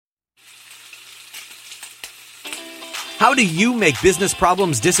How do you make business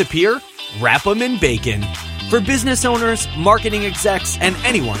problems disappear? Wrap them in bacon. For business owners, marketing execs, and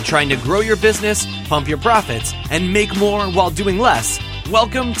anyone trying to grow your business, pump your profits, and make more while doing less,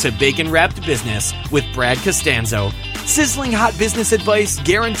 welcome to Bacon Wrapped Business with Brad Costanzo. Sizzling hot business advice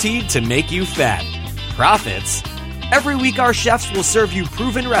guaranteed to make you fat. Profits? Every week our chefs will serve you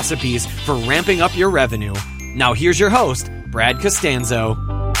proven recipes for ramping up your revenue. Now here's your host, Brad Costanzo.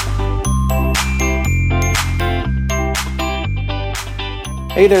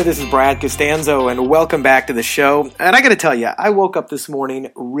 Hey there, this is Brad Costanzo, and welcome back to the show. And I got to tell you, I woke up this morning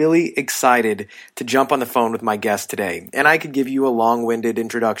really excited to jump on the phone with my guest today. And I could give you a long-winded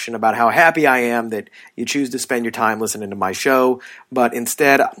introduction about how happy I am that you choose to spend your time listening to my show. But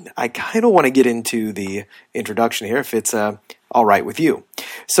instead, I kind of want to get into the introduction here, if it's all right with you.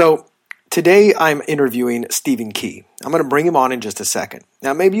 So today I'm interviewing Stephen Key. I'm going to bring him on in just a second.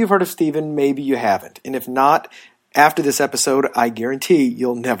 Now, maybe you've heard of Stephen, maybe you haven't. And if not, after this episode, I guarantee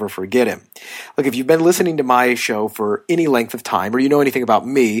you'll never forget him. Look, if you've been listening to my show for any length of time, or you know anything about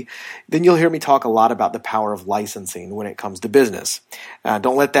me, then you'll hear me talk a lot about the power of licensing when it comes to business.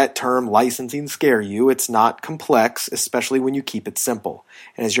 Don't let that term licensing scare you. It's not complex, especially when you keep it simple.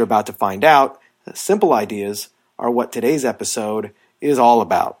 And as you're about to find out, simple ideas are what today's episode is all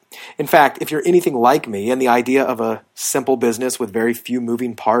about. In fact, if you're anything like me and the idea of a simple business with very few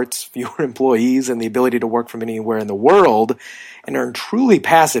moving parts, fewer employees, and the ability to work from anywhere in the world and earn truly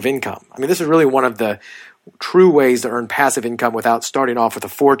passive income. I mean, this is really one of the true ways to earn passive income without starting off with a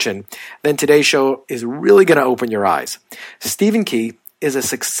fortune. Then today's show is really going to open your eyes. Stephen Key is a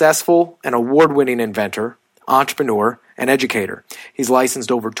successful and award-winning inventor, entrepreneur, and educator. He's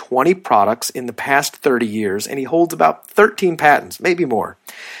licensed over 20 products in the past 30 years, and he holds about 13 patents, maybe more.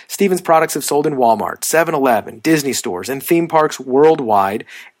 Stephen's products have sold in Walmart, 7-Eleven, Disney stores, and theme parks worldwide,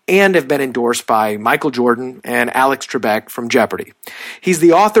 and have been endorsed by Michael Jordan and Alex Trebek from Jeopardy! He's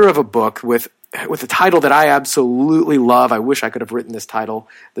the author of a book with a title that I absolutely love. I wish I could have written this title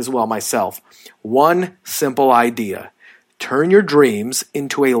as well myself. One Simple Idea. Turn your dreams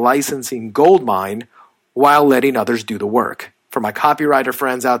into a licensing goldmine while letting others do the work. For my copywriter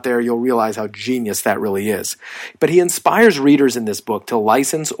friends out there, you'll realize how genius that really is. But he inspires readers in this book to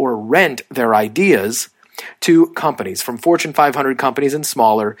license or rent their ideas to companies, from Fortune 500 companies and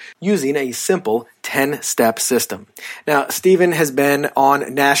smaller, using a simple 10-step system. Now, Stephen has been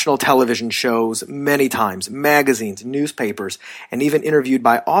on national television shows many times, magazines, newspapers, and even interviewed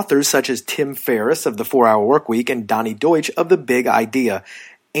by authors such as Tim Ferriss of the 4-Hour Workweek and Donnie Deutsch of The Big Idea.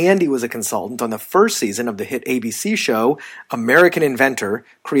 And he was a consultant on the first season of the hit ABC show American Inventor,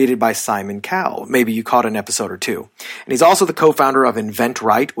 created by Simon Cowell. Maybe you caught an episode or two. And he's also the co-founder of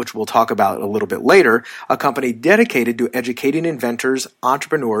InventRight, which we'll talk about a little bit later, a company dedicated to educating inventors,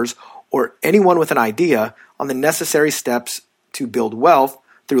 entrepreneurs, or anyone with an idea on the necessary steps to build wealth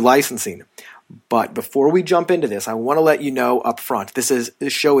through licensing. But before we jump into this, I want to let you know up front, this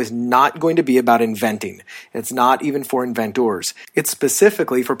show is not going to be about inventing. It's not even for inventors. It's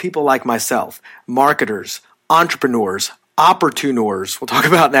specifically for people like myself, marketers, entrepreneurs, opportuneurs. We'll talk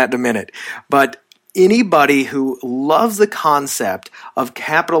about that in a minute. But anybody who loves the concept of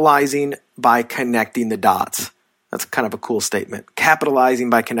capitalizing by connecting the dots. That's kind of a cool statement. Capitalizing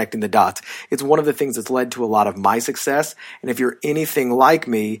by connecting the dots. It's one of the things that's led to a lot of my success. And if you're anything like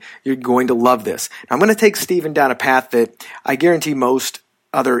me, you're going to love this. Now, I'm going to take Stephen down a path that I guarantee most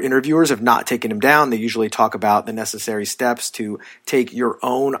other interviewers have not taken him down. They usually talk about the necessary steps to take your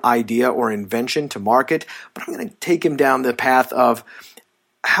own idea or invention to market. But I'm going to take him down the path of,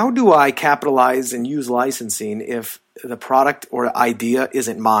 how do I capitalize and use licensing if the product or idea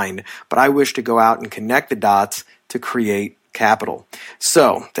isn't mine, but I wish to go out and connect the dots to create capital?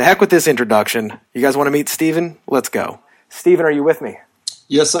 So, to heck with this introduction. You guys want to meet Stephen? Let's go. Stephen, are you with me?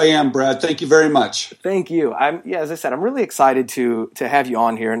 Yes, I am, Brad. Thank you very much. Thank you. As I said, I'm really excited to have you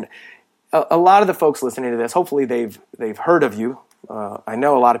on here. And a lot of the folks listening to this, hopefully they've heard of you. I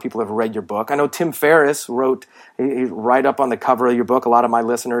know a lot of people have read your book. I know Tim Ferriss wrote right up on the cover of your book. A lot of my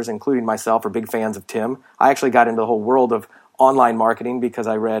listeners, including myself, are big fans of Tim. I actually got into the whole world of online marketing because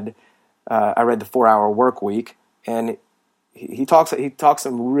I read the 4-Hour Workweek, and he talks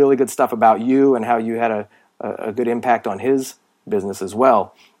some really good stuff about you and how you had a good impact on his business as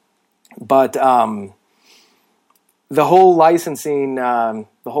well. But the whole licensing and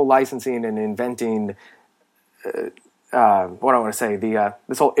inventing. What I want to say,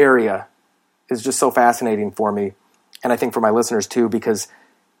 this whole area is just so fascinating for me, and I think for my listeners too, because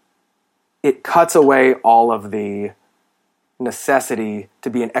it cuts away all of the necessity to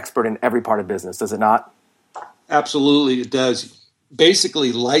be an expert in every part of business, does it not? Absolutely, it does.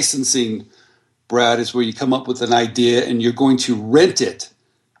 Basically, licensing Brad, is where you come up with an idea and you're going to rent it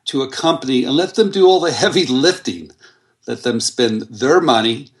to a company and let them do all the heavy lifting. Let them spend their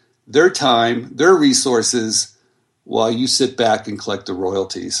money, their time, their resources, while you sit back and collect the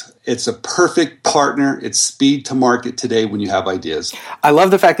royalties. It's a perfect partner. It's speed to market today when you have ideas. I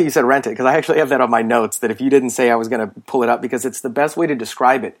love the fact that you said rent it, because I actually have that on my notes, that if you didn't say I was going to pull it up, because it's the best way to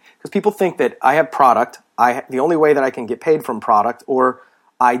describe it. Because people think that I have product. The only way that I can get paid from product or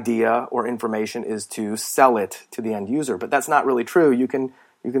idea or information is to sell it to the end user. But that's not really true. You can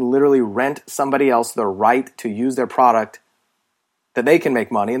literally rent somebody else the right to use their product that they can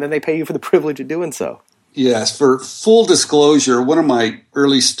make money, and then they pay you for the privilege of doing so. Yes, for full disclosure, one of my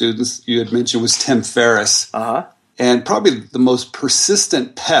early students you had mentioned was Tim Ferriss. And probably the most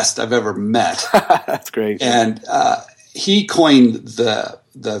persistent pest I've ever met. That's great. And he coined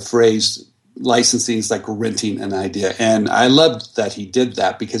the phrase licensing is like renting an idea. And I loved that he did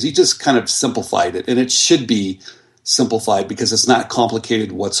that because he just kind of simplified it. And it should be simplified because it's not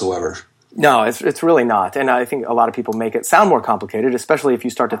complicated whatsoever. No, it's really not. And I think a lot of people make it sound more complicated, especially if you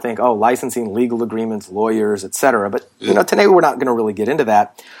start to think, licensing, legal agreements, lawyers, et cetera. But, today we're not going to really get into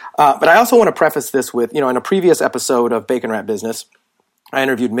that. But I also want to preface this with, in a previous episode of Bacon Wrap Business, I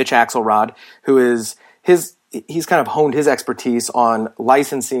interviewed Mitch Axelrod, who is he's kind of honed his expertise on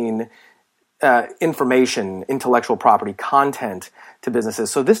licensing information, intellectual property, content to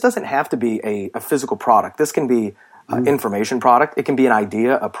businesses. So this doesn't have to be a physical product. This can be information product. It can be an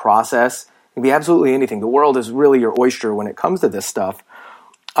idea, a process. It can be absolutely anything. The world is really your oyster when it comes to this stuff.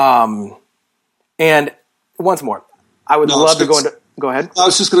 And once more, I would love to go into... Go ahead. I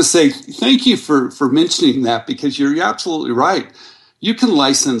was just going to say, thank you for mentioning that, because you're absolutely right. You can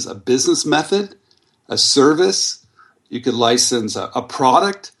license a business method, a service. You could license a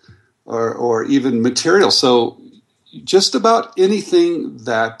product or even material. So just about anything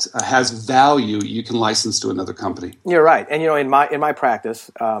that has value, you can license to another company. You're right. And, in my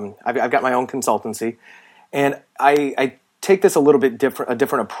practice, I've got my own consultancy, and I take this a little bit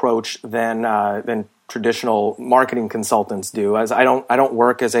different approach than traditional marketing consultants do. As I don't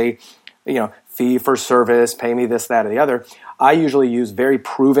work as a, fee for service, pay me this, that, or the other. I usually use very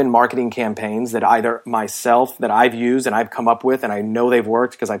proven marketing campaigns that either myself, that I've used and I've come up with, and I know they've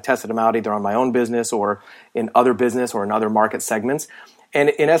worked because I've tested them out either on my own business or in other business or in other market segments. And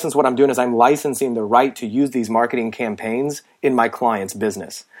in essence, what I'm doing is I'm licensing the right to use these marketing campaigns in my client's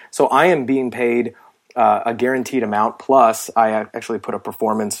business. So I am being paid a guaranteed amount, plus I actually put a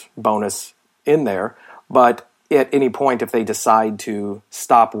performance bonus in there. But at any point, if they decide to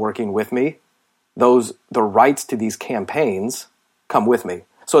stop working with me, the rights to these campaigns come with me.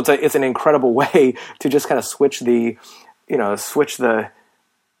 So it's an incredible way to just kind of switch the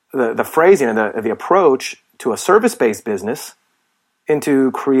phrasing and the approach to a service-based business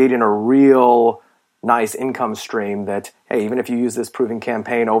into creating a real nice income stream that, hey, even if you use this proven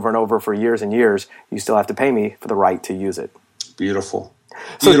campaign over and over for years and years, you still have to pay me for the right to use it. Beautiful.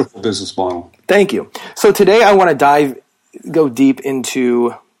 Beautiful business model. Thank you. So today I want to go deep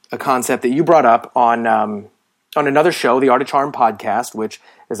into a concept that you brought up on another show, the Art of Charm podcast, which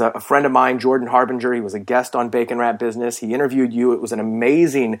is a friend of mine, Jordan Harbinger. He was a guest on Bacon Wrap Business. He interviewed you. It was an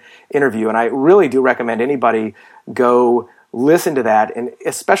amazing interview, and I really do recommend anybody go listen to that, and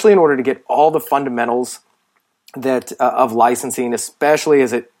especially in order to get all the fundamentals that of licensing, especially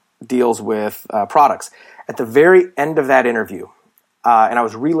as it deals with products. At the very end of that interview, and I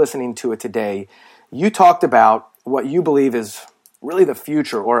was re-listening to it today, you talked about what you believe is really the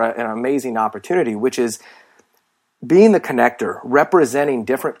future or an amazing opportunity, which is being the connector, representing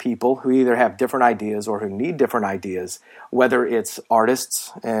different people who either have different ideas or who need different ideas, whether it's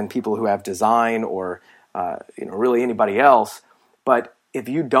artists and people who have design or really anybody else. But if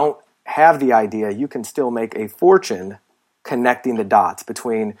you don't have the idea, you can still make a fortune connecting the dots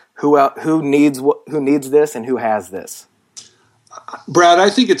between who needs this and who has this. Brad, I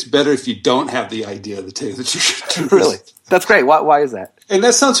think it's better if you don't have the idea, to tell you the truth. Really? That's great. Why is that? And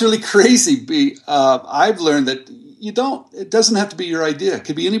that sounds really crazy. I've learned that it doesn't have to be your idea. It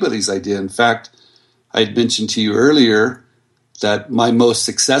could be anybody's idea. In fact, I had mentioned to you earlier that my most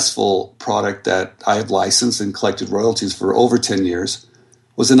successful product that I have licensed and collected royalties for over 10 years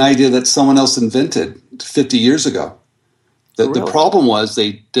was an idea that someone else invented 50 years ago. The problem was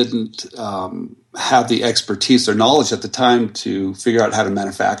they didn't have the expertise or knowledge at the time to figure out how to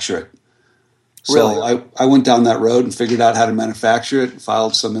manufacture it. So I went down that road and figured out how to manufacture it,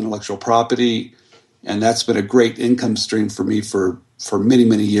 filed some intellectual property, and that's been a great income stream for me for many,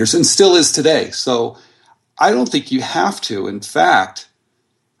 many years, and still is today. So I don't think you have to. In fact,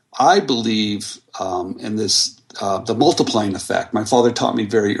 I believe in this the multiplying effect. My father taught me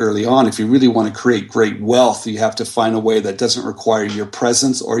very early on, if you really want to create great wealth, you have to find a way that doesn't require your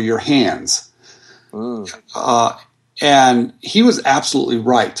presence or your hands. And he was absolutely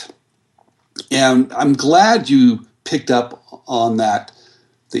right. And I'm glad you picked up on that,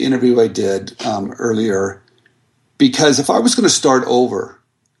 the interview I did earlier, because if I was going to start over,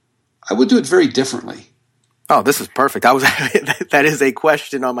 I would do it very differently. Oh, this is perfect. That is a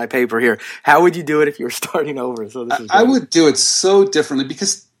question on my paper here. How would you do it if you were starting over? So this is I would do it so differently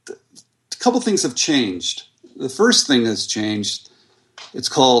because a couple things have changed. The first thing that's changed, it's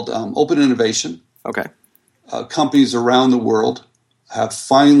called open innovation. Okay. Companies around the world have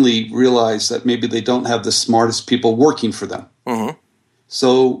finally realized that maybe they don't have the smartest people working for them. Mm-hmm.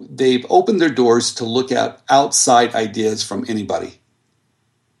 So they've opened their doors to look at outside ideas from anybody.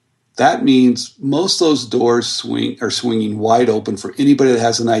 That means most of those doors are swinging wide open for anybody that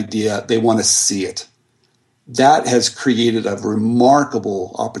has an idea. They want to see it. That has created a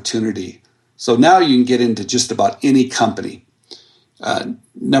remarkable opportunity. So now you can get into just about any company.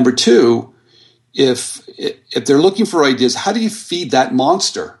 Number two, if they're looking for ideas, how do you feed that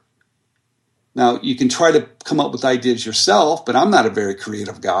monster? Now, you can try to come up with ideas yourself, but I'm not a very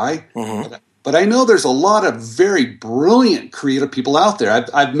creative guy. Mm-hmm. But I know there's a lot of very brilliant creative people out there.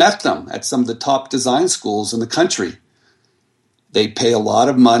 I've met them at some of the top design schools in the country. They pay a lot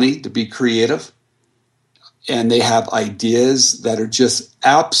of money to be creative, and they have ideas that are just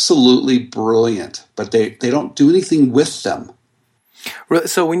absolutely brilliant, but they don't do anything with them.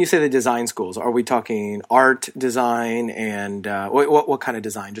 So when you say the design schools, are we talking art design and what kind of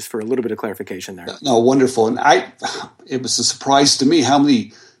design? Just for a little bit of clarification there. No, wonderful. And it was a surprise to me how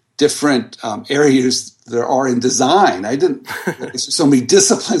many different areas there are in design. There's so many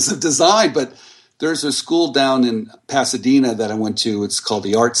disciplines of design, but there's a school down in Pasadena that I went to. It's called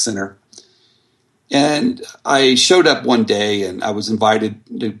the Art Center. And I showed up one day and I was invited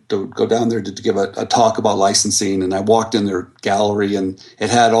to go down there to give a talk about licensing. And I walked in their gallery and it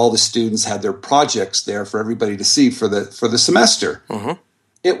had all the students had their projects there for everybody to see for the semester. Mm-hmm.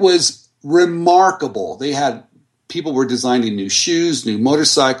 It was remarkable. People were designing new shoes, new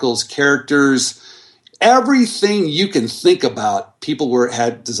motorcycles, characters, everything you can think about. People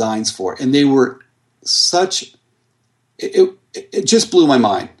had designs for, and they were it just blew my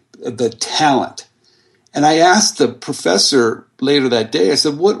mind, the talent. And I asked the professor later that day, I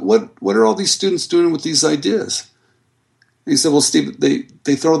said, what are all these students doing with these ideas? And he said, well, Steve,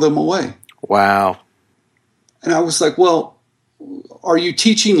 they throw them away. Wow. And I was like, well, are you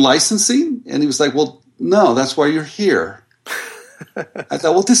teaching licensing? And he was like, well, no, that's why you're here. I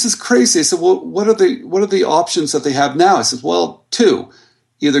thought, well, this is crazy. I said, well, what are the options that they have now? I said, well, two,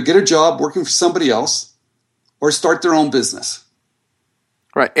 either get a job working for somebody else or start their own business.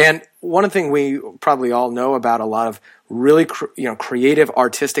 Right. And one thing we probably all know about a lot of really creative,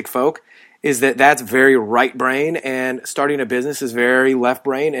 artistic folk is that that's very right brain, and starting a business is very left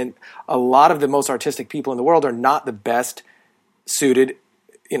brain. And a lot of the most artistic people in the world are not the best suited,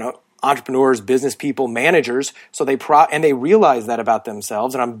 entrepreneurs, business people, managers. So and they realize that about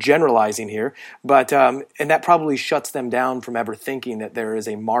themselves. And I'm generalizing here, but and that probably shuts them down from ever thinking that there is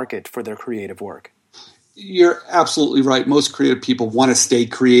a market for their creative work. You're absolutely right. Most creative people want to stay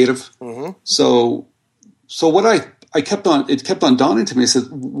creative. Mm-hmm. So what it kept on dawning to me. I said,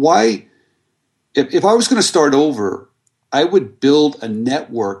 why? If I was going to start over, I would build a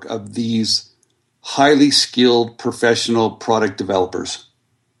network of these highly skilled professional product developers.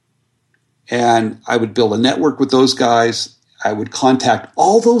 And I would build a network with those guys. I would contact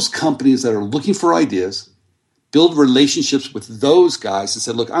all those companies that are looking for ideas, build relationships with those guys and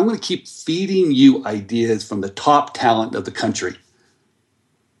said, look, I'm going to keep feeding you ideas from the top talent of the country.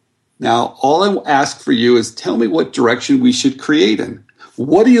 Now, all I ask for you is tell me what direction we should create in.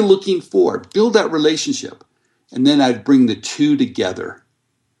 What are you looking for? Build that relationship. And then I'd bring the two together.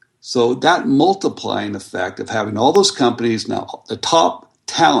 So that multiplying effect of having all those companies, now the top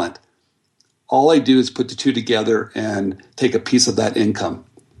talent, all I do is put the two together and take a piece of that income.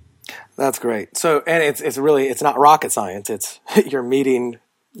 That's great. So, and it's not rocket science. It's you're meeting,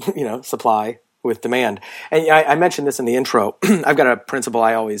 supply with demand. And I mentioned this in the intro. I've got a principle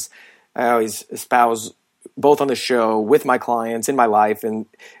I always espouse both on the show, with my clients, in my life, and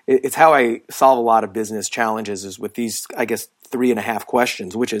it's how I solve a lot of business challenges is with these, I guess, 3.5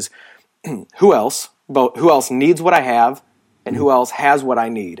 questions, which is who else needs what I have, and who else has what I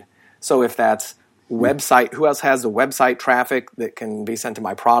need. So if that's website, who else has the website traffic that can be sent to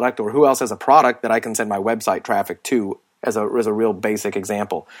my product, or who else has a product that I can send my website traffic to, as a real basic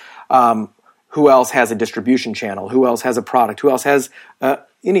example. Who else has a distribution channel? Who else has a product? Who else has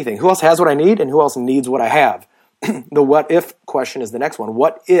anything? Who else has what I need, and who else needs what I have? the what if question is the next one.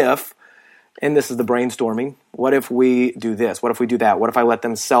 What if, and this is the brainstorming, what if we do this? What if we do that? What if I let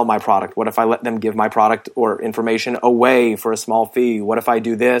them sell my product? What if I let them give my product or information away for a small fee? What if I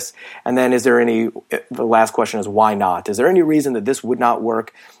do this? And then the last question is why not? Is there any reason that this would not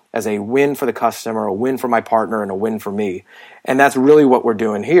work as a win for the customer, a win for my partner, and a win for me? And that's really what we're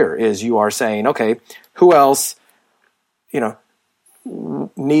doing here is you are saying, okay, who else,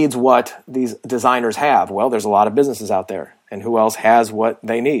 needs what these designers have? Well, there's a lot of businesses out there. And who else has what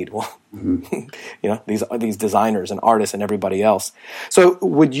they need? Well, these designers and artists and everybody else. So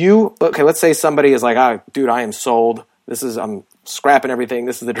let's say somebody is like, dude, I am sold. I'm scrapping everything.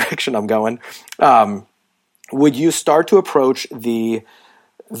 This is the direction I'm going. Would you start to approach the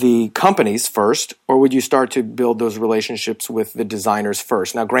companies first, or would you start to build those relationships with the designers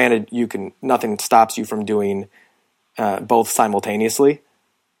first? Now, granted, nothing stops you from doing both simultaneously,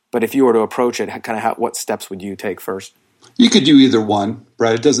 but if you were to approach it, what steps would you take first? You could do either one,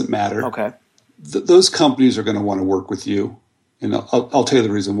 Brad. It doesn't matter. Okay. Those companies are going to want to work with you, and I'll tell you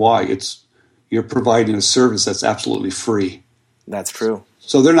the reason why. You're providing a service that's absolutely free. That's true.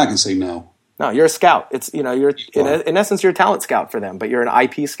 So they're not going to say no. No, you're a scout. It's you're in essence you're a talent scout for them, but you're an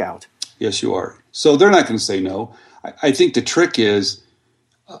IP scout. Yes, you are. So they're not going to say no. I think the trick is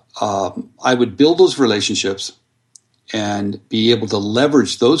I would build those relationships and be able to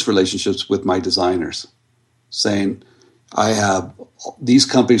leverage those relationships with my designers, saying, these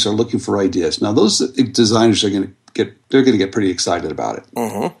companies are looking for ideas. Now, those designers are going to get pretty excited about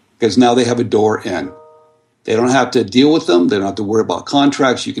it because now they have a door in. They don't have to deal with them. They don't have to worry about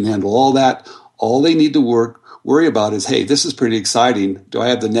contracts. You can handle all that. All they need to worry about is, hey, this is pretty exciting. Do I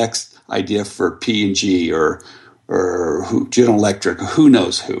have the next idea for P&G or General Electric? Who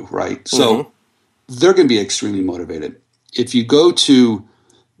knows who, right? So they're going to be extremely motivated. If you go to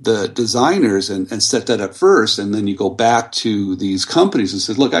the designers and set that up first, and then you go back to these companies and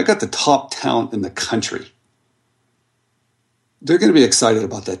say, look, I got the top talent in the country, they're going to be excited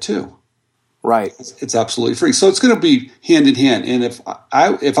about that too. Right. It's absolutely free. So it's going to be hand in hand. And if I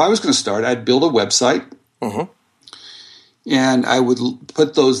was going to start, I'd build a website and I would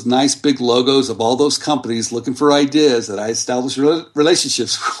put those nice big logos of all those companies looking for ideas that I established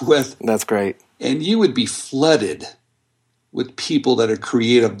relationships with. That's great. And you would be flooded with people that are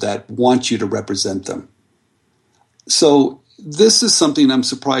creative that want you to represent them. So this is something I'm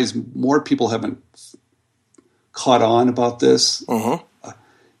surprised more people haven't caught on about this.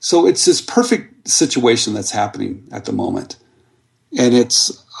 So it's this perfect situation that's happening at the moment. And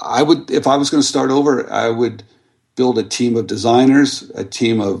if I was going to start over, I would build a team of designers, a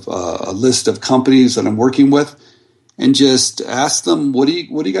team of a list of companies that I'm working with, and just ask them, what are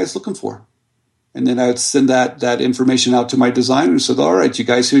you guys looking for? And then I would send that information out to my designers and said, all right, you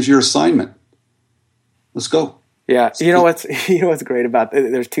guys, here's your assignment. Let's go. Yeah. You know what's great about,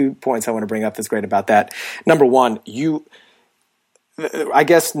 there's 2 points I want to bring up that's great about that. Number one, I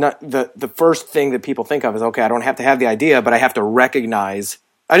guess the first thing that people think of is, okay, I don't have to have the idea, but I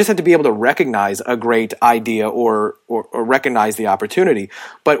just have to be able to recognize a great idea or recognize the opportunity.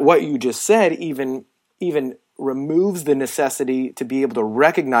 But what you just said even removes the necessity to be able to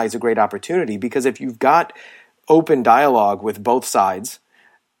recognize a great opportunity, because if you've got open dialogue with both sides,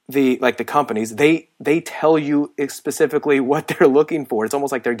 the companies, they tell you specifically what they're looking for. It's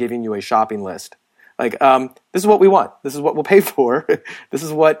almost like they're giving you a shopping list. Like, this is what we want. This is what we'll pay for. This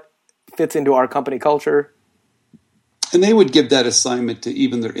is what fits into our company culture. And they would give that assignment to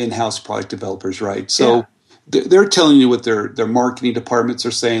even their in-house product developers, right? So they're telling you what their marketing departments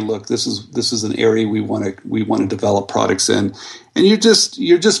are saying. Look, this is an area we want to develop products in, and you're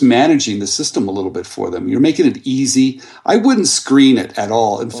just managing the system a little bit for them. You're making it easy. I wouldn't screen it at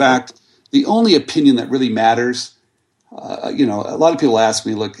all. In fact, the only opinion that really matters. A lot of people ask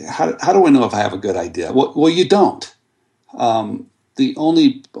me, look, how do I know if I have a good idea? Well, you don't. The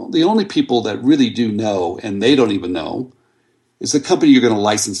only people that really do know, and they don't even know, is the company you're going to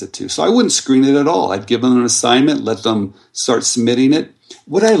license it to. So I wouldn't screen it at all. I'd give them an assignment, let them start submitting it.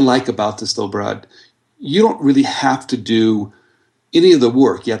 What I like about this, though, Brad, you don't really have to do any of the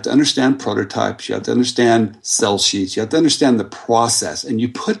work. You have to understand prototypes. You have to understand sell sheets. You have to understand the process. And you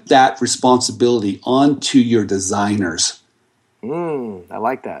put that responsibility onto your designers. I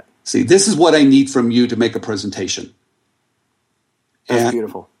like that. See, this is what I need from you to make a presentation. That's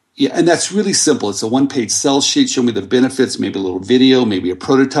beautiful. Yeah, and that's really simple. It's a one-page sell sheet. Show me the benefits, maybe a little video, maybe a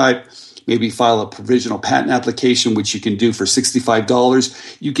prototype, maybe file a provisional patent application, which you can do for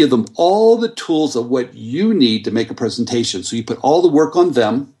 $65. You give them all the tools of what you need to make a presentation. So you put all the work on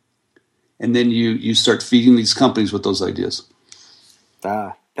them, and then you start feeding these companies with those ideas.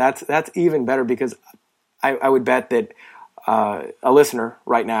 That's even better, because I would bet that a listener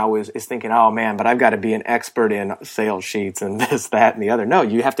right now is thinking, oh man, but I've got to be an expert in sales sheets and this, that, and the other. No,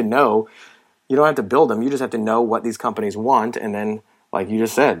 you have to know. You don't have to build them. You just have to know what these companies want, and then, like you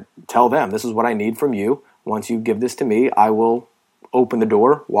just said, tell them, this is what I need from you. Once you give this to me, I will open the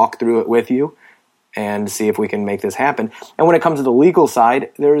door, walk through it with you, and see if we can make this happen. And when it comes to the legal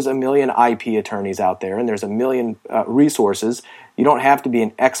side, there's a million IP attorneys out there, and there's a million resources. You don't have to be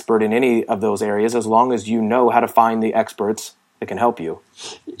an expert in any of those areas as long as you know how to find the experts that can help you.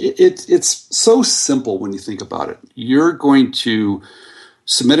 It's so simple when you think about it. You're going to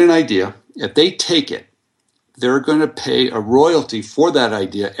submit an idea. If they take it, they're going to pay a royalty for that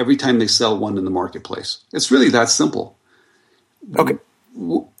idea every time they sell one in the marketplace. It's really that simple. Okay.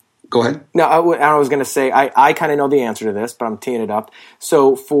 Go ahead. No, I was going to say, I kind of know the answer to this, but I'm teeing it up.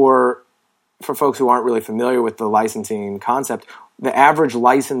 So for folks who aren't really familiar with the licensing concept, the average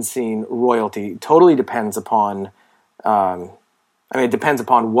licensing royalty totally depends upon, it depends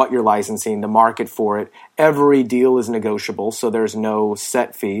upon what you're licensing, the market for it. Every deal is negotiable, so there's no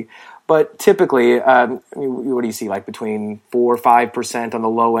set fee. But typically, what do you see, like between 4 or 5% on the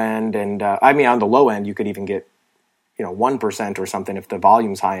low end? And on the low end, you could even get 1% or something if the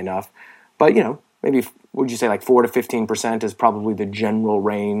volume's high enough. But, maybe, would you say like 4 to 15% is probably the general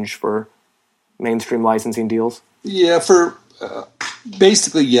range for mainstream licensing deals? Yeah,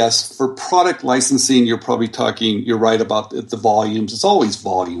 basically, yes. For product licensing, you're right about the volumes. It's always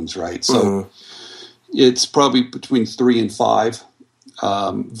volumes, right? So it's probably between 3 and 5.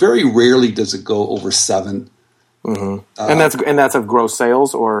 Very rarely does it go over 7. And that's of gross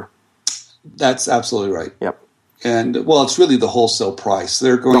sales, or? That's absolutely right. Yep. And, it's really the wholesale price.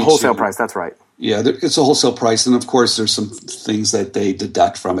 The wholesale price, that's right. Yeah, it's a wholesale price, and of course there's some things that they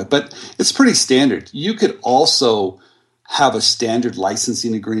deduct from it, but it's pretty standard. You could also have a standard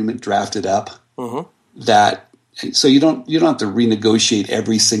licensing agreement drafted up so you don't have to renegotiate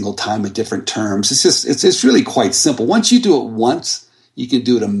every single time at different terms. It's really quite simple. Once you do it once, you can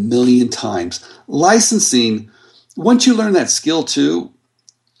do it a million times. Licensing, once you learn that skill too,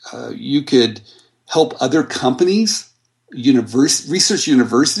 you could help other companies, research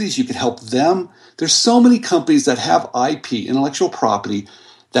universities. You could help them. There's so many companies that have IP, intellectual property,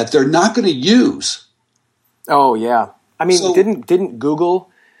 that they're not going to use. Oh yeah, didn't Google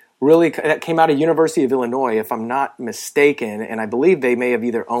really? That came out of University of Illinois, if I'm not mistaken, and I believe they may have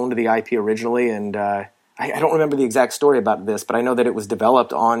either owned the IP originally, and I don't remember the exact story about this, but I know that it was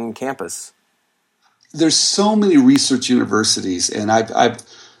developed on campus. There's so many research universities, and I've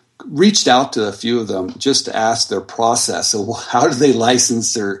reached out to a few of them just to ask their process. So how do they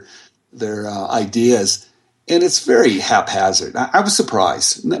license their ideas? And it's very haphazard. I was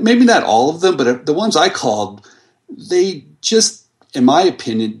surprised. Maybe not all of them, but the ones I called, they just, in my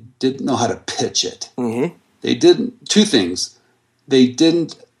opinion, didn't know how to pitch it. Mm-hmm. They didn't. Two things. They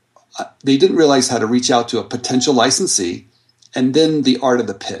didn't realize how to reach out to a potential licensee, and then the art of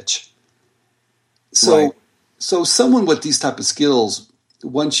the pitch. So someone with these type of skills,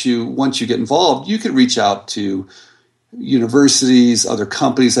 once you get involved, you can reach out to universities, other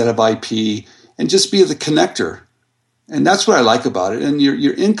companies that have IP, and just be the connector. And that's what I like about it. And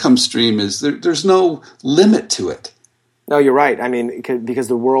your income stream is there's no limit to it. No, you're right. Because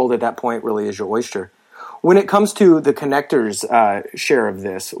the world at that point really is your oyster. When it comes to the connectors share of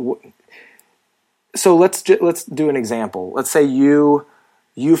this, so let's do an example. Let's say you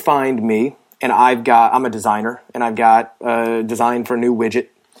find me, and I'm a designer, and I've got a design for a new widget,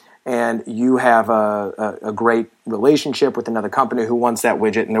 and you have a great relationship with another company who wants that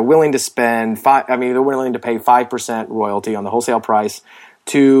widget, and they're willing to they're willing to pay 5% royalty on the wholesale price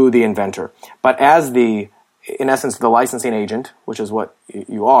to the inventor. But as in essence, the licensing agent, which is what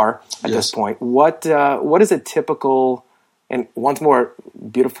you are at this point, what is a typical, and once more,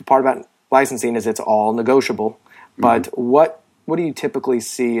 beautiful part about licensing is it's all negotiable, but what do you typically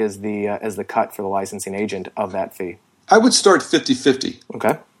see as the cut for the licensing agent of that fee? I would start 50-50.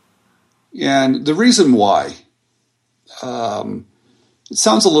 Okay. And the reason why, it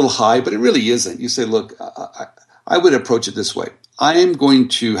sounds a little high, but it really isn't. You say, look, I would approach it this way. I am going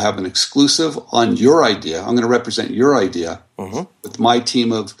to have an exclusive on your idea. I'm going to represent your idea with my team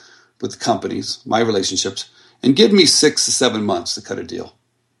with companies, my relationships, and give me 6 to 7 months to cut a deal.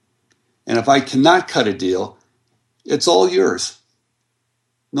 And if I cannot cut a deal, it's all yours.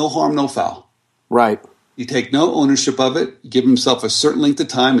 No harm, no foul. Right. You take no ownership of it. You give himself a certain length of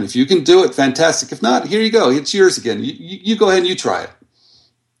time, and if you can do it, fantastic. If not, here you go. It's yours again. You go ahead and you try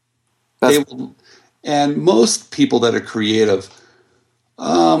it. And most people that are creative,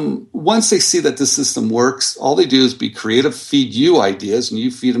 Once they see that the system works, all they do is be creative, feed you ideas, and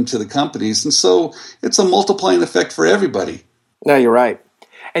you feed them to the companies. And so it's a multiplying effect for everybody. No, you're right.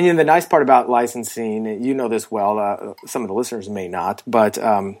 And the nice part about licensing, you know this well, some of the listeners may not, but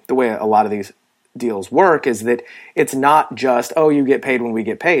the way a lot of these deals work is that it's not just, you get paid when we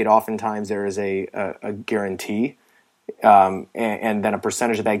get paid. Oftentimes there is a guarantee, and then a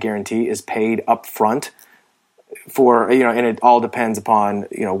percentage of that guarantee is paid up front for, and it all depends upon,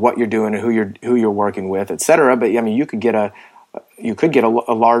 what you're doing and who you're working with, et cetera. But you could get a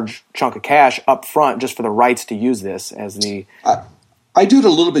large chunk of cash up front just for the rights to use this as the... I do it a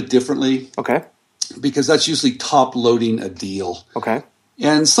little bit differently. Okay. Because that's usually top loading a deal. Okay.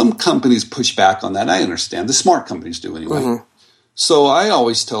 And some companies push back on that. I understand. The smart companies do anyway. Mm-hmm. So I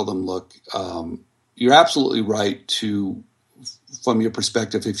always tell them, look, you're absolutely right from your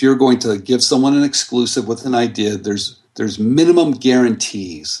perspective, if you're going to give someone an exclusive with an idea, there's minimum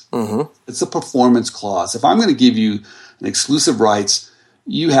guarantees. Mm-hmm. It's a performance clause. If I'm going to give you an exclusive rights,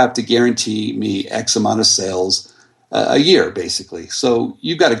 you have to guarantee me X amount of sales a year, basically. So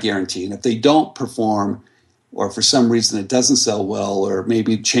you've got a guarantee. And if they don't perform, or for some reason it doesn't sell well, or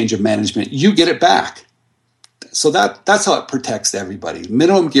maybe change of management, you get it back. So that's how it protects everybody.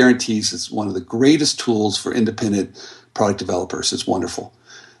 Minimum guarantees is one of the greatest tools for independent product developers. It's wonderful.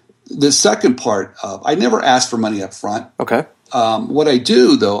 The second part, I never ask for money up front. Okay. What I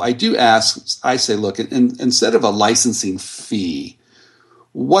do, though, I say, look, instead of a licensing fee,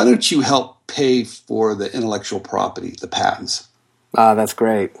 why don't you help pay for the intellectual property, the patents? That's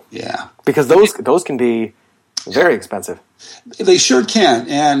great. Yeah. Because those can be very expensive. They sure can,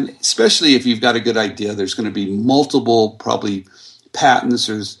 and especially if you've got a good idea, there's going to be multiple probably patents.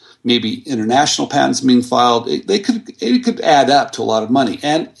 There's maybe international patents being filed. It could add up to a lot of money.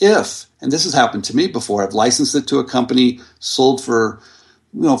 And this has happened to me before, I've licensed it to a company, sold for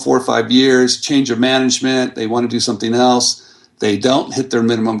 4 or 5 years, change of management, they want to do something else. They don't hit their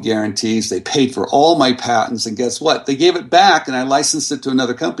minimum guarantees. They paid for all my patents, and guess what? They gave it back, and I licensed it to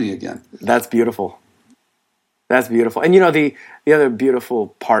another company again. That's beautiful. That's beautiful. And the other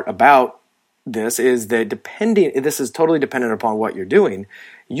beautiful part about this is that this is totally dependent upon what you're doing.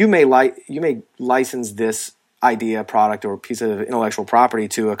 You may license this idea, product, or piece of intellectual property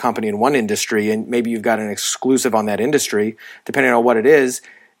to a company in one industry, and maybe you've got an exclusive on that industry. Depending on what it is,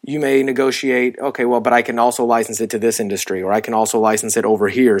 you may negotiate, okay, well, but I can also license it to this industry, or I can also license it over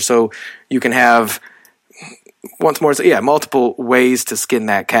here. So you can have, once more, multiple ways to skin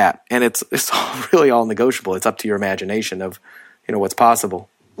that cat. And it's really all negotiable. It's up to your imagination of, what's possible.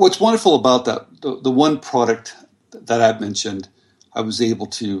 What's wonderful about that, the one product that I've mentioned, I was able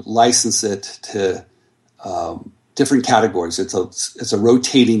to license it to different categories. It's a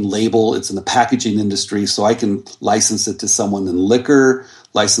rotating label. It's in the packaging industry, so I can license it to someone in liquor,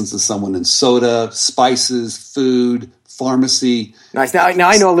 license to someone in soda, spices, food, pharmacy. Nice. Now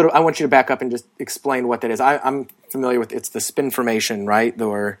I know a little. I want you to back up and just explain what that is. I'm familiar with. It's the spinformation, right?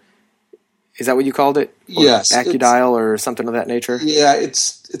 Or is that what you called it? Or yes, AccuDial or something of that nature. Yeah, it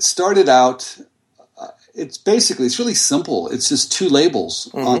started out. It's really simple. It's just 2 labels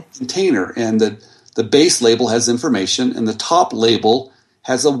on a container, and the base label has information, and the top label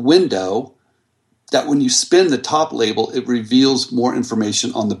has a window that when you spin the top label, it reveals more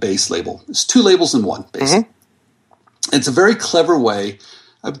information on the base label. It's 2 labels in one, basically. Mm-hmm. It's a very clever way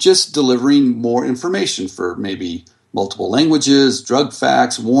of just delivering more information for maybe multiple languages, drug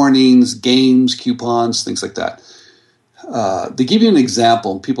facts, warnings, games, coupons, things like that. To give you an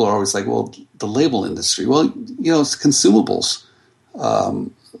example, people are always like, well, the label industry. Well, it's consumables.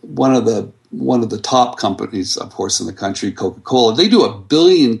 One of the top companies, of course, in the country, Coca-Cola, they do 1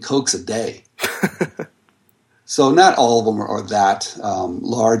 billion Cokes a day. So not all of them are that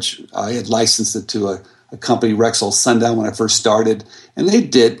large. I had licensed it to a company, Rexall Sundown, when I first started. And they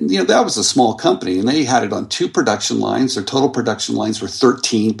did, that was a small company. And they had it on 2 production lines. Their total production lines were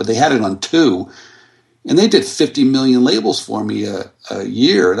 13, but they had it on 2. And they did 50 million labels for me a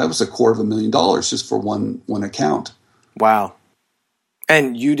year. That was $250,000 just for one account. Wow.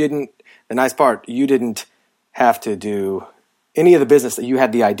 And the nice part, you didn't have to do any of the business. That you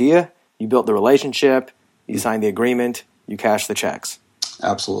had the idea, you built the relationship, you signed the agreement, you cashed the checks.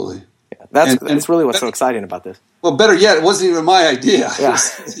 Absolutely. Yeah, that's really what's so exciting about this. Well, better yet, it wasn't even my idea. Yeah. It was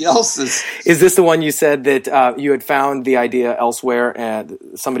somebody else's. Is this the one you said that you had found the idea elsewhere and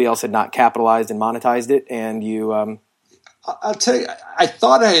somebody else had not capitalized and monetized it, and you? I'll tell you, I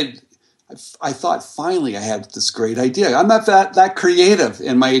thought finally I had this great idea. I'm not that creative,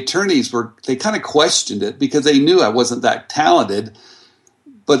 and my attorneys they kind of questioned it because they knew I wasn't that talented.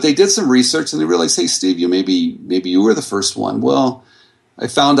 But they did some research and they realized, hey, Steve, maybe you were the first one. Well, I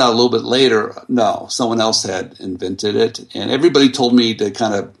found out a little bit later, no, someone else had invented it, and everybody told me to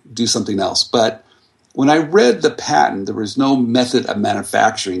kind of do something else. But when I read the patent, there was no method of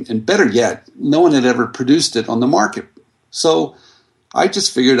manufacturing, and better yet, no one had ever produced it on the market. So I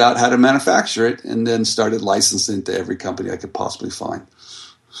just figured out how to manufacture it and then started licensing it to every company I could possibly find.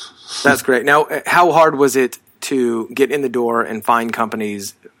 That's great. Now, how hard was it to get in the door and find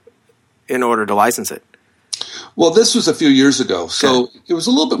companies in order to license it? Well, this was a few years ago, so it was a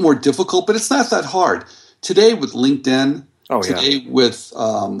little bit more difficult, but it's not that hard. Today with LinkedIn,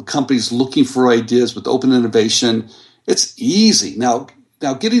 with companies looking for ideas, with open innovation, it's easy. Now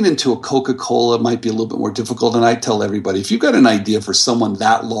getting into a Coca-Cola might be a little bit more difficult, and I tell everybody, if you've got an idea for someone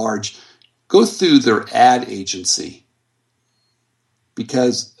that large, go through their ad agency.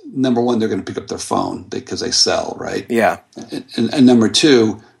 Because, number one, they're going to pick up their phone because they sell, right? Yeah. And number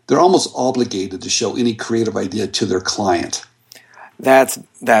two, they're almost obligated to show any creative idea to their client. That's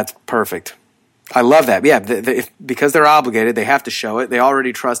perfect. I love that. Yeah, because they're obligated, they have to show it. They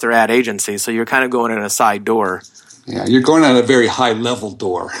already trust their ad agency, so you're kind of going in a side door. Yeah, you're going at a very high level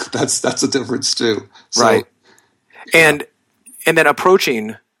door. That's a difference too. So, right. And then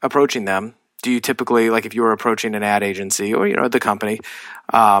approaching them. Do you typically, like if you were approaching an ad agency or the company,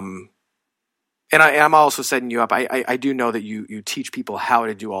 and I'm also setting you up. I do know that you teach people how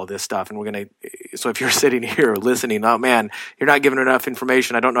to do all this stuff, and so if you're sitting here listening, oh man, you're not giving enough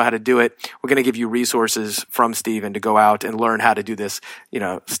information. I don't know how to do it. We're going to give you resources from Stephen to go out and learn how to do this,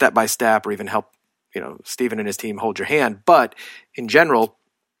 step by step, or even help, Stephen and his team hold your hand. But in general,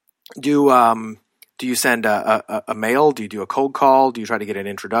 do you send a mail? Do you do a cold call? Do you try to get an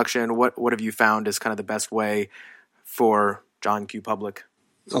introduction? What have you found is kind of the best way for John Q. Public?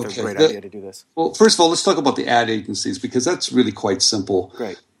 It's a great idea to do this. Well, first of all, let's talk about the ad agencies because that's really quite simple.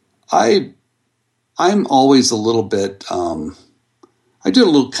 Great. I'm always a little bit. I do a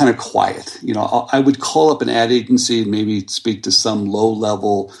little kind of quiet. I would call up an ad agency and maybe speak to some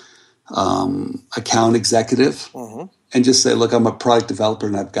low-level account executive and just say, "Look, I'm a product developer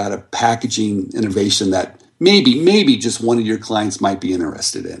and I've got a packaging innovation that maybe just one of your clients might be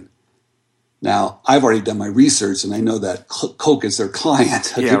interested in." Now, I've already done my research, and I know that Coke is their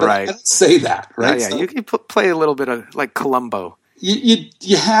client. Okay, yeah, but right. I don't say that, right? Yeah. You play a little bit of like Columbo.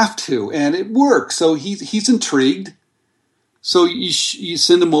 You have to, and it works. So he's intrigued. So you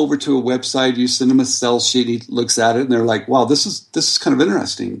send him over to a website. You send him a sell sheet. He looks at it, and they're like, "Wow, this is kind of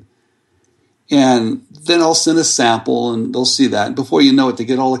interesting." And then I'll send a sample, and they'll see that. And before you know it, they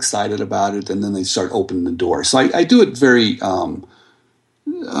get all excited about it, and then they start opening the door. So I do it very.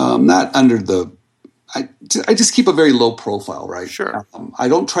 Not under the. I just keep a very low profile, right? Sure. I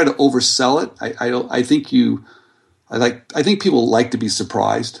don't try to oversell it. I think people like to be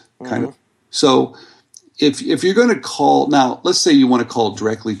surprised, kind of. So if you're going to call now, let's say you want to call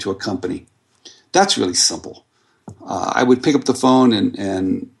directly to a company, that's really simple. I would pick up the phone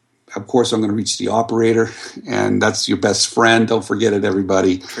and of course I'm going to reach the operator, and that's your best friend. Don't forget it,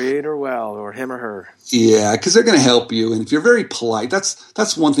 everybody. Treat her well, or him or her. Yeah, because they're going to help you. And if you're very polite,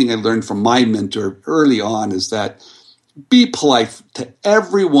 that's one thing I learned from my mentor early on is that be polite to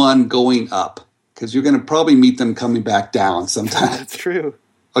everyone going up because you're going to probably meet them coming back down sometime. That's true.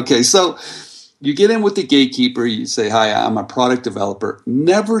 Okay, so you get in with the gatekeeper. You say, "Hi, I'm a product developer."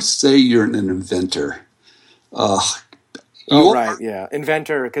 Never say you're an inventor. Right, yeah.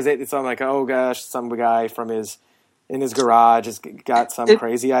 Inventor, because it's like, oh gosh, some guy in his garage has got some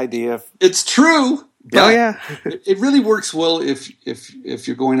crazy idea. It's true. Oh yeah. It really works well if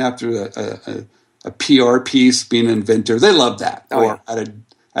you're going after a PR piece, being an inventor. They love that.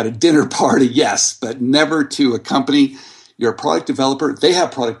 At a dinner party, yes, but never to a company. You're a product developer. They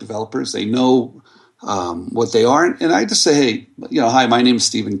have product developers. They know what they are. And I just say, "Hey, hi, my name is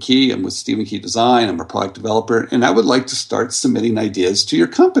Stephen Key. I'm with Stephen Key Design. I'm a product developer, and I would like to start submitting ideas to your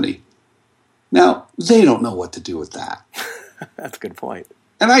company." Now, they don't know what to do with that. That's a good point.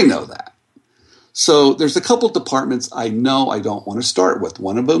 And I know that. So there's a couple departments I know I don't want to start with.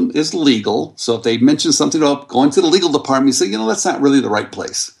 One of them is legal. So if they mention something about going to the legal department, you say, that's not really the right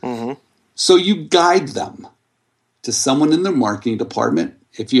place. Mm-hmm. So you guide them to someone in the marketing department.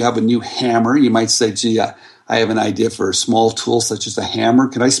 If you have a new hammer, you might say, "Gee, I have an idea for a small tool such as a hammer.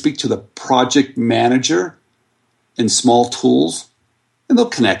 Can I speak to the project manager in small tools?" And they'll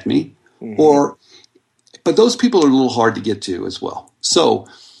connect me. Mm-hmm. But those people are a little hard to get to as well. So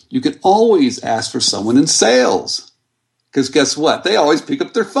you can always ask for someone in sales because guess what? They always pick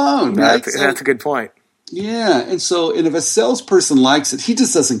up their phone, right? That's a good point. Yeah, and if a salesperson likes it, he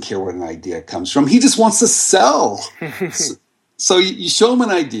just doesn't care where an idea comes from. He just wants to sell. So you show him an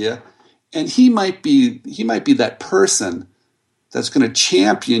idea, and he might be that person that's going to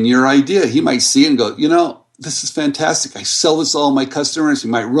champion your idea. He might see it and go, this is fantastic. I sell this to all my customers. He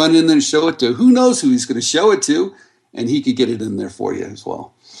might run in there and show it to. Who knows who he's going to show it to, and he could get it in there for you as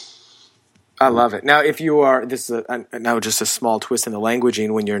well. I love it. Now, if you are, this is now just a small twist in the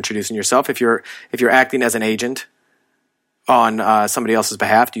languaging when you're introducing yourself. If you're acting as an agent on somebody else's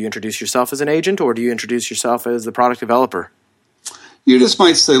behalf, do you introduce yourself as an agent, or do you introduce yourself as the product developer? You just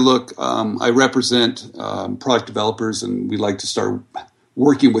might say, look, I represent product developers, and we'd like to start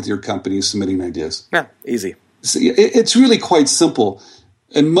working with your company, submitting ideas. Yeah, easy. So it's really quite simple.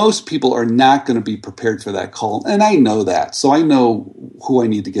 And most people are not going to be prepared for that call. And I know that. So I know who I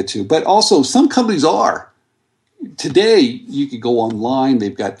need to get to. But also, some companies are. Today, you could go online.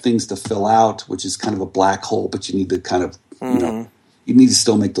 They've got things to fill out, which is kind of a black hole, but you need to kind of, you need to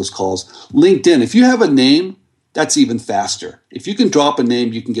still make those calls. LinkedIn, if you have a name, that's even faster. If you can drop a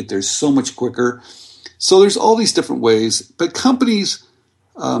name, you can get there so much quicker. So there's all these different ways. But companies,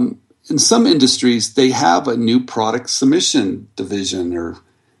 in some industries, they have a new product submission division,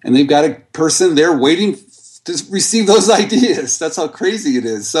 and they've got a person there waiting to receive those ideas. That's how crazy it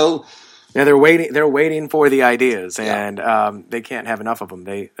is. So, yeah, they're waiting for the ideas, and they can't have enough of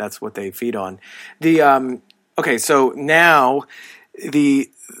them. That's what they feed on. Okay, so now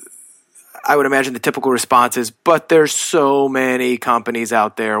I would imagine the typical response is, but there's so many companies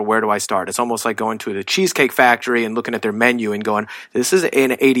out there. Where do I start? It's almost like going to the Cheesecake Factory and looking at their menu and going, this is an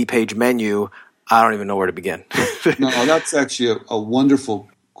 80-page menu. I don't even know where to begin. No, that's actually a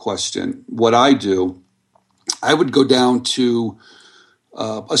wonderful question. What I do, I would go down to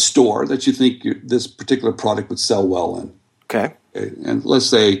a store that you think this particular product would sell well in. Okay. And let's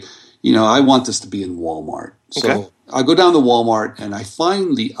say, I want this to be in Walmart. So I go down to Walmart and I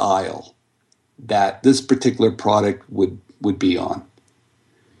find the aisle that this particular product would be on.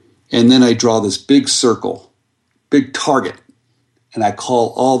 And then I draw this big circle, big target, and I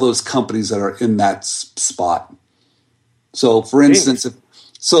call all those companies that are in that spot. So, for instance,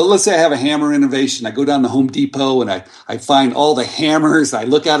 let's say I have a hammer innovation. I go down to Home Depot and I find all the hammers. I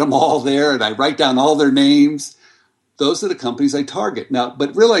look at them all there and I write down all their names. Those are the companies I target. Now,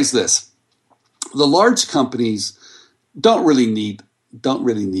 but realize this. The large companies don't really need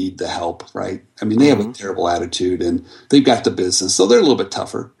the help, right? I mean, they have a terrible attitude and they've got the business, so they're a little bit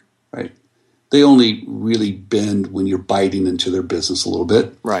tougher, right? They only really bend when you're biting into their business a little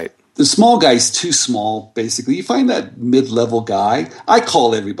bit. Right. The small guy's too small, basically. You find that mid-level guy. I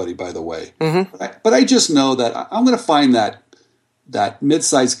call everybody, by the way. Mm-hmm. But I just know that I'm going to find that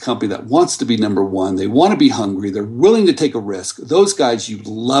mid-sized company that wants to be number one. They want to be hungry. They're willing to take a risk. Those guys, you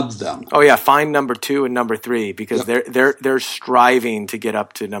love them. Oh yeah, find number 2 and number 3 because they're striving to get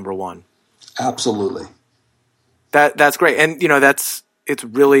up to number 1. Absolutely. That's great, and it's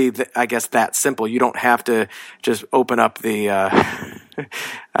really I guess that simple. You don't have to just open up the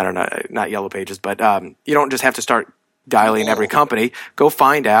I don't know, not Yellow Pages, but you don't just have to start dialing every company. Go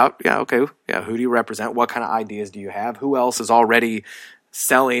find out, who do you represent? What kind of ideas do you have? Who else is already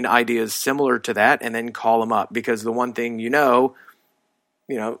selling ideas similar to that? And then call them up, because the one thing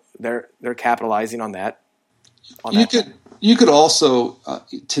they're capitalizing on that. You could also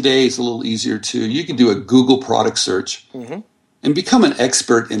today it's a little easier too. You could do a Google product search and become an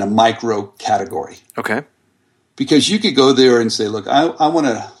expert in a micro category. Okay. Because you could go there and say, look, I want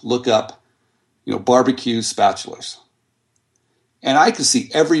to look up, barbecue spatulas. And I could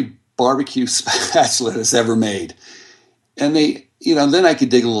see every barbecue spatula that's ever made. And then I could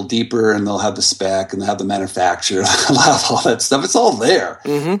dig a little deeper and they'll have the spec and they'll have the manufacturer, they'll have all that stuff. It's all there.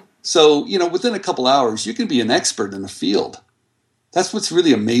 Mm-hmm. So, within a couple hours, you can be an expert in a field. That's what's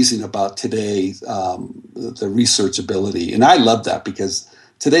really amazing about today, the researchability. And I love that because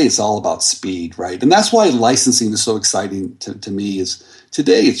today it's all about speed, right? And that's why licensing is so exciting to me is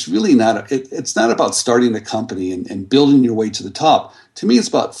today it's really not it's not about starting a company and building your way to the top. To me, it's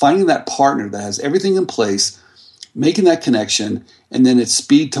about finding that partner that has everything in place, making that connection, and then it's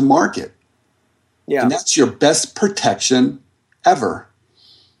speed to market. Yeah. And that's your best protection ever.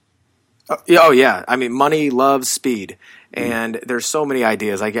 Oh, yeah. I mean, money loves speed. And there's so many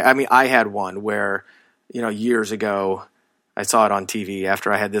ideas. I had one where, years ago, I saw it on TV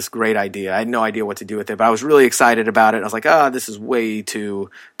after I had this great idea. I had no idea what to do with it, but I was really excited about it. I was like, this is way too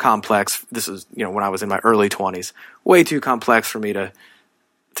complex. This is, when I was in my early 20s, way too complex for me to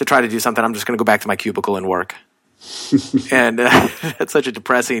try to do something. I'm just going to go back to my cubicle and work. And that's such a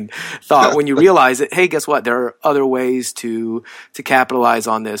depressing thought when you realize that, hey, guess what? There are other ways to capitalize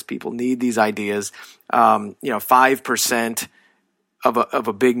on this. People need these ideas. 5% of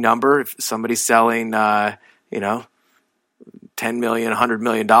a big number. If somebody's selling, $10 million, $100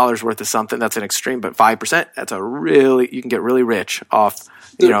 million worth of something, that's an extreme, but 5%, you can get really rich off,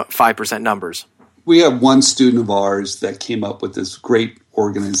 5% numbers. We have one student of ours that came up with this great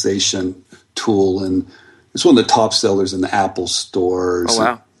organization tool, and it's one of the top sellers in the Apple stores. Oh,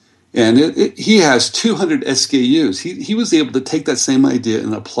 wow. And he has 200 SKUs. He was able to take that same idea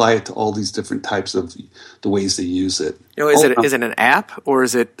and apply it to all these different types of the ways they use it. Is it an app, or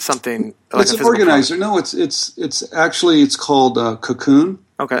is it something like it's an organizer? No, it's actually called Cocoon.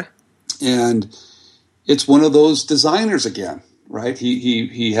 Okay. And it's one of those designers again, right?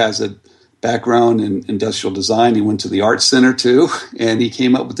 He has a background in industrial design. He went to the art center too, and he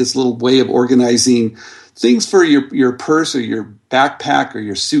came up with this little way of organizing things for your purse or your backpack or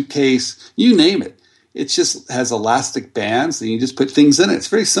your suitcase, you name it. It just has elastic bands, and you just put things in it. It's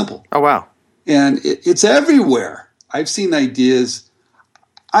very simple. Oh, wow. And it's everywhere. I've seen ideas.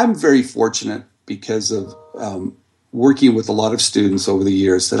 I'm very fortunate because of working with a lot of students over the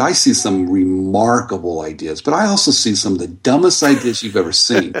years that I see some remarkable ideas, but I also see some of the dumbest ideas you've ever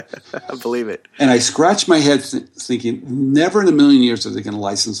seen. I believe it. And I scratch my head thinking, never in a million years are they going to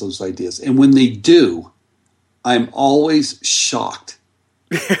license those ideas. And when they do, I'm always shocked.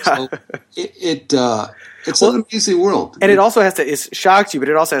 So it's an amazing world. And it shocks you, but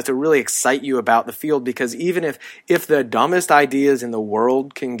it also has to really excite you about the field, because even if the dumbest ideas in the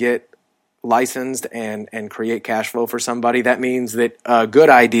world can get licensed and create cash flow for somebody, that means that a good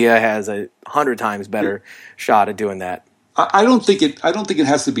idea has 100 times better shot at doing that. I don't think it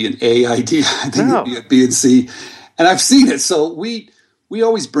has to be an A idea. I think it would be a B and C. And I've seen it. So we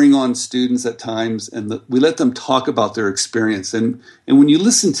always bring on students at times, and we let them talk about their experience. And when you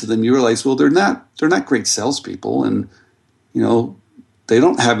listen to them, you realize, well, they're not great salespeople, and they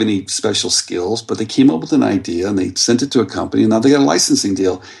don't have any special skills, but they came up with an idea and they sent it to a company, and now they got a licensing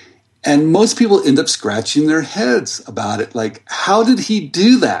deal. And most people end up scratching their heads about it. Like, how did he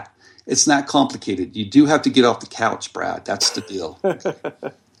do that? It's not complicated. You do have to get off the couch, Brad. That's the deal.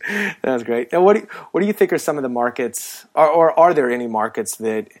 That's great. Now, what do you think are some of the markets, or are there any markets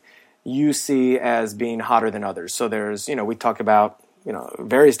that you see as being hotter than others? So there's, we talk about,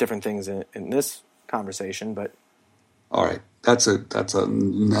 various different things in this conversation, but. All right. That's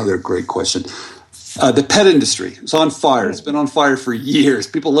another great question. The pet industry is on fire. It's been on fire for years.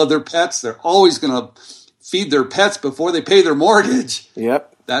 People love their pets. They're always going to feed their pets before they pay their mortgage.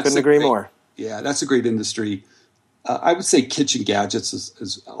 Yep. Couldn't agree more. Yeah, that's a great industry. I would say kitchen gadgets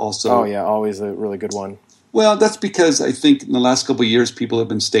is also. Oh, yeah, always a really good one. Well, that's because I think in the last couple of years, people have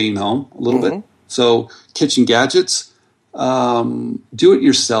been staying home a little bit. So kitchen gadgets, do it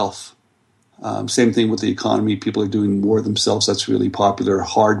yourself. Same thing with the economy. People are doing more themselves. That's really popular.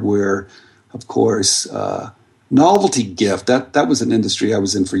 Hardware, of course. Novelty gift, that was an industry I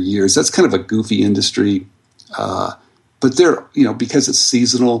was in for years. That's kind of a goofy industry. But they're, because it's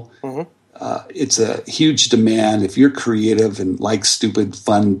seasonal, it's a huge demand. If you're creative and like stupid,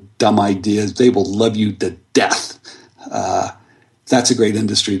 fun, dumb ideas, they will love you to death. That's a great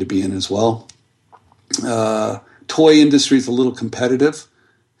industry to be in as well. Toy industry is a little competitive.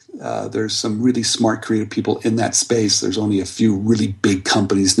 There's some really smart, creative people in that space. There's only a few really big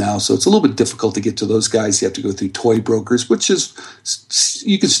companies now, so it's a little bit difficult to get to those guys. You have to go through toy brokers, which is,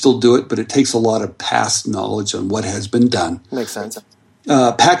 you can still do it, but it takes a lot of past knowledge on what has been done. Makes sense.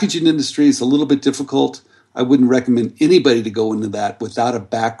 Packaging industry is a little bit difficult. I wouldn't recommend anybody to go into that without a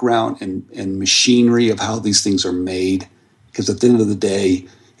background and machinery of how these things are made, because at the end of the day,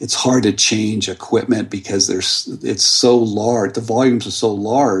 it's hard to change equipment because it's so large. The volumes are so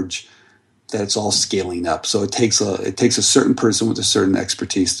large that it's all scaling up. So it takes a certain person with a certain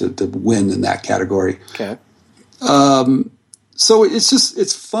expertise to win in that category. Okay. So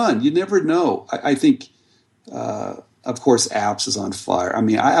it's fun. You never know. I think, of course, apps is on fire. I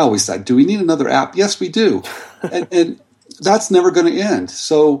mean, I always thought, do we need another app? Yes, we do. and that's never going to end.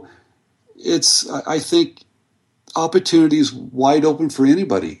 So I think, opportunities wide open for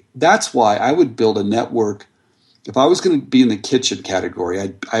anybody. That's why I would build a network. If I was going to be in the kitchen category,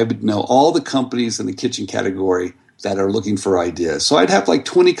 I would know all the companies in the kitchen category that are looking for ideas. So I'd have like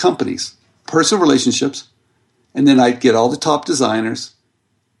 20 companies, personal relationships, and then I'd get all the top designers,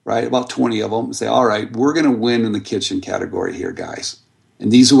 right, about 20 of them, and say, all right, we're going to win in the kitchen category here, guys.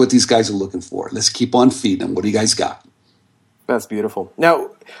 And these are what these guys are looking for. Let's keep on feeding them. What do you guys got? That's beautiful.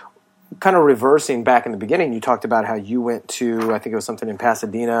 Now, kind of reversing back in the beginning, you talked about how you went to, I think it was something in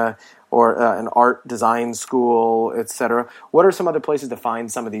Pasadena, or an art design school, etc. What are some other places to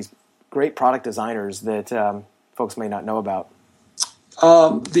find some of these great product designers that folks may not know about?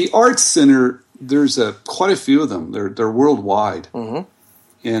 The Art Center, there's quite a few of them. They're worldwide.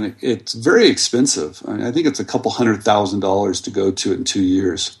 and it's very expensive. I mean, I think it's a couple $100,000 to go to it in 2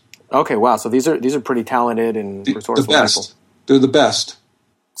 years. Okay, wow. So these are pretty talented and resourceful the best. people. They're the best.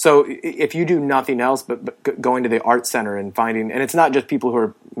 So if you do nothing else but going to the art center and finding, and it's not just people who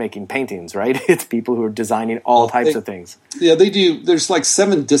are making paintings, right? It's people who are designing all types of things. Yeah, they do. There's like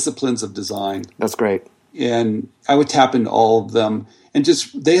 7 disciplines of design. That's great. And I would tap into all of them. And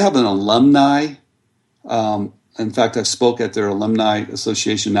they have an alumni. In fact, I spoke at their alumni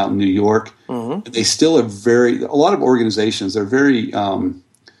association out in New York. Mm-hmm. They still are a lot of organizations, they're very,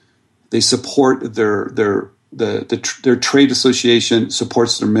 they support their trade association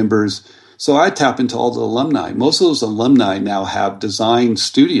supports their members. So I tap into all the alumni. Most of those alumni now have design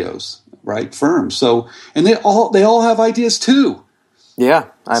studios, right? Firms. So, and they all have ideas too. Yeah,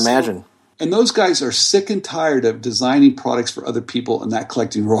 I imagine. And those guys are sick and tired of designing products for other people and not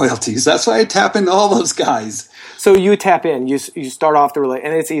collecting royalties. That's why I tap into all those guys. So you tap in, you start off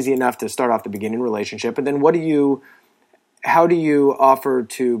and it's easy enough to start off the beginning relationship. And then how do you offer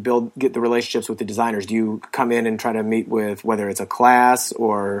to get the relationships with the designers? Do you come in and try to meet with, whether it's a class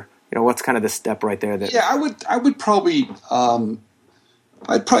or, what's kind of the step right there? Yeah, I would probably,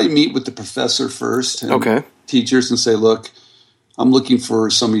 I'd probably meet with the professor first and teachers and say, look, I'm looking for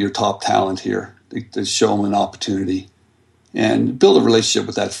some of your top talent here to show them an opportunity and build a relationship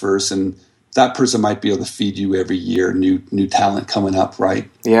with that first. And that person might be able to feed you every year, new talent coming up, right?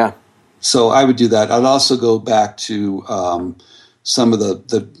 Yeah. So I would do that. I'd also go back to some of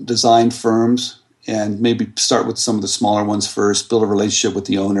the design firms and maybe start with some of the smaller ones first, build a relationship with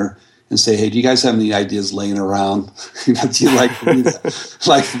the owner and say, hey, do you guys have any ideas laying around? Do you like me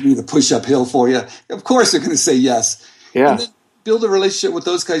to push uphill for you? Of course they're going to say yes. Yeah. And then build a relationship with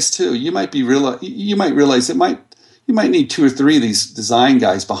those guys too. You might realize you might need 2 or 3 of these design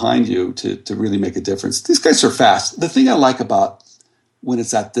guys behind you to really make a difference. These guys are fast. The thing I like about when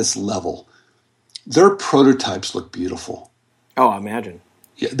it's at this level, their prototypes look beautiful. Oh, I imagine.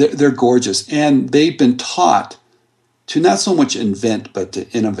 Yeah, they're gorgeous. And they've been taught to not so much invent, but to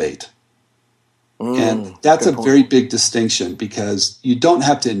innovate. And that's a very big distinction because you don't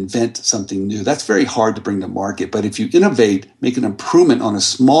have to invent something new. That's very hard to bring to market. But if you innovate, make an improvement on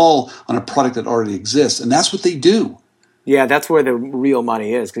a product that already exists, and that's what they do. Yeah, that's where the real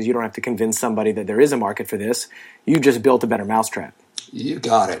money is because you don't have to convince somebody that there is a market for this. You just built a better mousetrap. You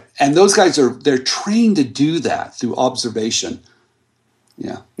got it. And those guys they're trained to do that through observation.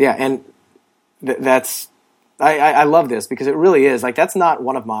 Yeah. Yeah, and that's I love this because it really is like that's not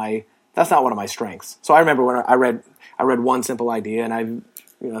one of my strengths. So I remember when I read One Simple Idea, and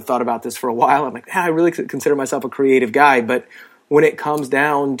I thought about this for a while. I'm like, I really consider myself a creative guy, but when it comes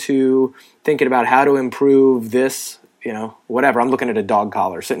down to thinking about how to improve this, whatever, I'm looking at a dog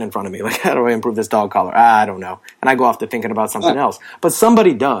collar sitting in front of me. Like, how do I improve this dog collar? I don't know. And I go off to thinking about something else. But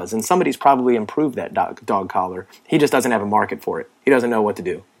somebody does, and somebody's probably improved that dog collar. He just doesn't have a market for it. He doesn't know what to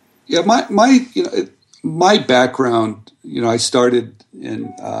do. Yeah, my background, I started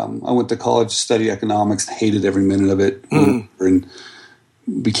I went to college to study economics, hated every minute of it, and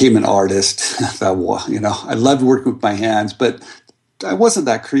became an artist. I loved working with my hands, but I wasn't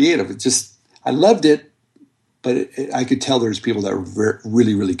that creative. I loved it, but I could tell there's people that were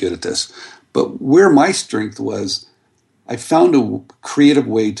really, really good at this. But where my strength was, I found a creative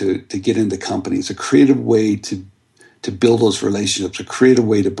way to get into companies, a creative way to build those relationships, a creative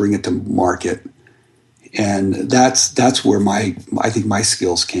way to bring it to market. And that's where I think my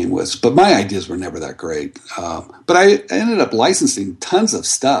skills came with. But my ideas were never that great. But I ended up licensing tons of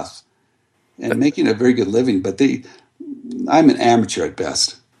stuff and making a very good living. But I'm an amateur at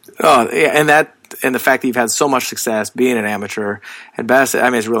best. Oh, yeah, and the fact that you've had so much success being an amateur at best,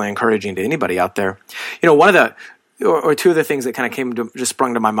 it's really encouraging to anybody out there. One of the two of the things that kind of just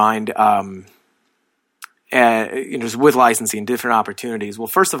sprung to my mind, just with licensing, different opportunities. Well,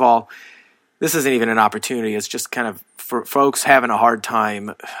 first of all, this isn't even an opportunity. It's just kind of for folks having a hard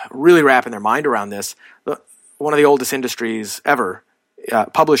time really wrapping their mind around this. One of the oldest industries ever,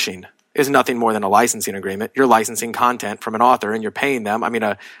 publishing, is nothing more than a licensing agreement. You're licensing content from an author and you're paying them.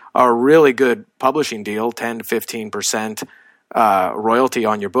 A really good publishing deal, 10 to 15% royalty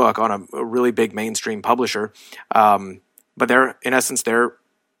on your book on a really big mainstream publisher. But they're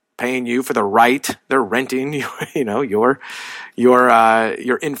paying you for the right. They're renting your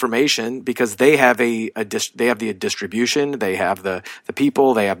information because they have they have the distribution, they have the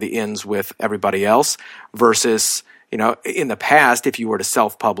people, they have the ins with everybody else. Versus in the past, if you were to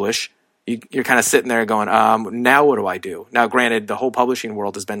self-publish, you're kind of sitting there going, now what do I do? Now, granted, the whole publishing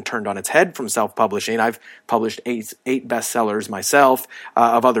world has been turned on its head from self-publishing. I've published eight bestsellers myself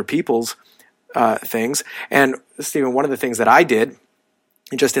of other people's things. And Stephen, one of the things that I did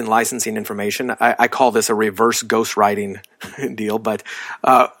just in licensing information. I call this a reverse ghostwriting deal, but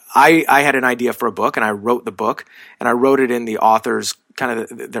I had an idea for a book, and I wrote the book, and I wrote it in the author's kind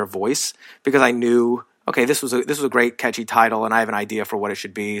of their voice, because I knew, okay, this was a great catchy title, and I have an idea for what it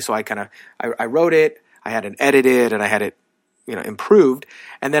should be. So I wrote it, I had it edited, and I had it improved,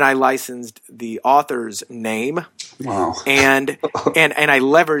 and then I licensed the author's name. Wow. And I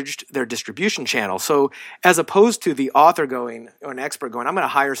leveraged their distribution channel. So as opposed to the author going, or an expert going, I'm going to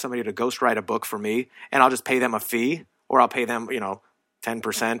hire somebody to ghostwrite a book for me, and I'll just pay them a fee, or I'll pay them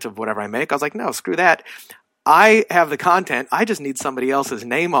 10% of whatever I make. I was like, no, screw that. I have the content. I just need somebody else's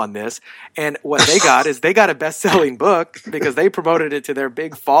name on this. And what they got is they got a best-selling book because they promoted it to their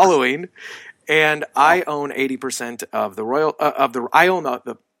big following. And I own 80% of the I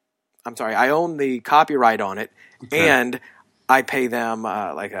own the copyright on it, okay. And I pay them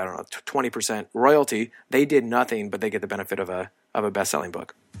 20% royalty. They did nothing, but they get the benefit of a best-selling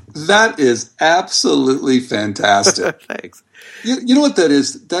book. That is absolutely fantastic. Thanks. You know what that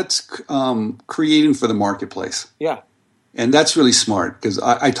is? That's creating for the marketplace. Yeah. And that's really smart, because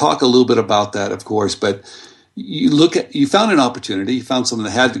I talk a little bit about that, of course, but you found an opportunity, you found something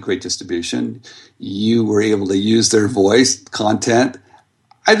that had the great distribution, you were able to use their voice, content.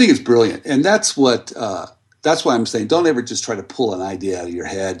 I think it's brilliant. And that's why I'm saying, don't ever just try to pull an idea out of your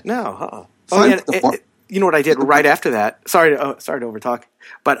head. No. You know what I did right after that? Sorry to overtalk.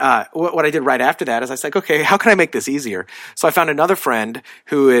 But what I did right after that is I said, okay, how can I make this easier? So I found another friend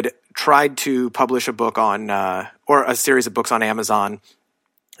who had tried to publish a book on, or a series of books on Amazon.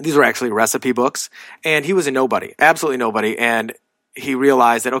 These were actually recipe books. And he was a nobody, absolutely nobody. And he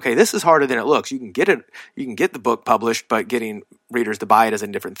realized that, okay, this is harder than it looks. You can get the book published, but getting readers to buy it is a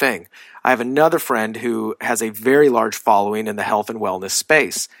different thing. I have another friend who has a very large following in the health and wellness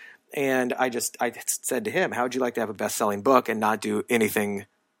space. And I said to him, how would you like to have a best-selling book and not do anything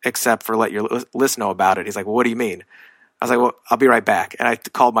except for let your list know about it? He's like, well, what do you mean? I was like, well, I'll be right back. And I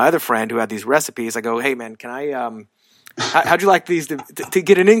called my other friend who had these recipes. I go, hey, man, can I how'd you like these to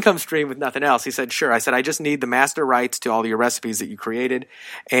get an income stream with nothing else? He said, sure. I said, I just need the master rights to all your recipes that you created.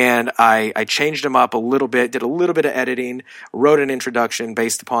 And I changed them up a little bit, did a little bit of editing, wrote an introduction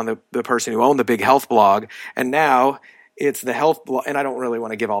based upon the person who owned the big health blog. And now it's the health blog. And I don't really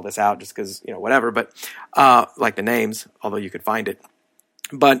want to give all this out just because, whatever, but like the names, although you could find it.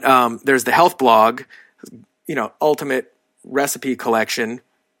 But there's the health blog, ultimate recipe collection.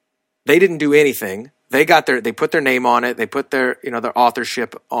 They didn't do anything. They put their name on it. They put their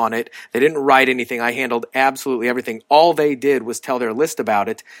authorship on it. They didn't write anything. I handled absolutely everything. All they did was tell their list about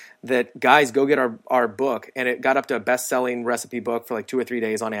it, that guys, go get our book. And it got up to a best-selling recipe book for like 2 or 3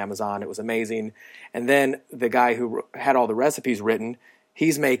 days on Amazon. It was amazing. And then the guy who had all the recipes written,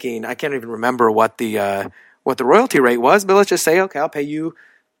 he's making, I can't even remember what the royalty rate was, but let's just say, okay, I'll pay you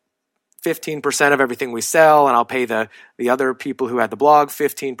 15% of everything we sell, and I'll pay the other people who had the blog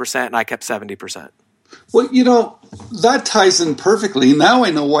 15%, and I kept 70%. Well, that ties in perfectly. Now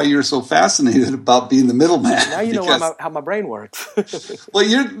I know why you're so fascinated about being the middleman. Now you know how my brain works. Well,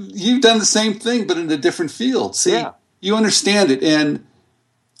 you've done the same thing, but in a different field. See, yeah. You understand it, and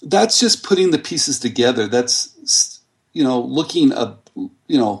that's just putting the pieces together. That's looking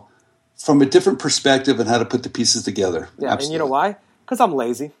from a different perspective and how to put the pieces together. Yeah, absolutely. And you know why? Because I'm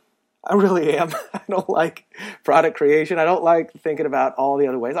lazy. I really am. I don't like product creation. I don't like thinking about all the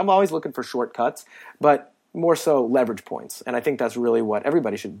other ways. I'm always looking for shortcuts, but more so leverage points. And I think that's really what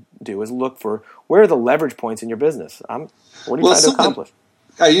everybody should do, is look for where are the leverage points in your business. What are you trying to accomplish?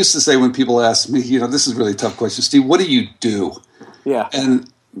 I used to say when people ask me, this is a really tough question, Steve, what do you do? Yeah.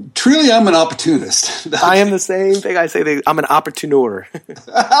 And truly, I'm an opportunist. I am the same thing. I say I'm an opportuneur.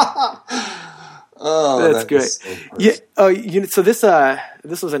 Oh, that's great. So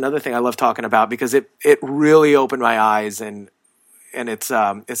this was another thing I love talking about, because it really opened my eyes, and it's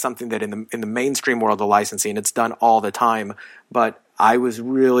something that in the mainstream world of licensing, it's done all the time, but I was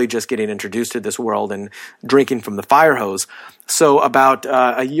really just getting introduced to this world and drinking from the fire hose. So about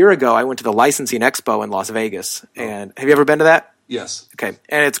a year ago, I went to the Licensing Expo in Las Vegas. And have you ever been to that? Yes. Okay.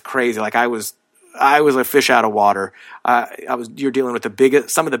 And it's crazy. Like I was a fish out of water. You're dealing with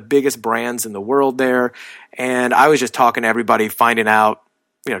some of the biggest brands in the world there. And I was just talking to everybody, finding out,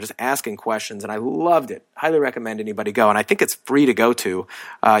 just asking questions. And I loved it. Highly recommend anybody go. And I think it's free to go to.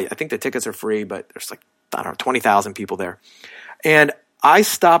 I think the tickets are free, but there's 20,000 people there. And I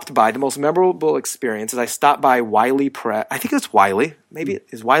stopped by, the most memorable experience is I stopped by Wiley Press. I think it's Wiley. Maybe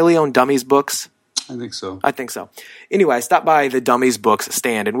is Wiley on Dummies Books? I think so. Anyway, I stopped by the Dummies Books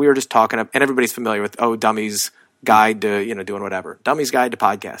stand, and we were just talking, and everybody's familiar with, Dummies Guide to, doing whatever. Dummies Guide to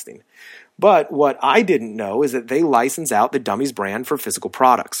Podcasting. But what I didn't know is that they license out the Dummies brand for physical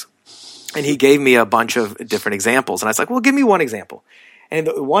products. And he gave me a bunch of different examples. And I was like, well, give me one example. And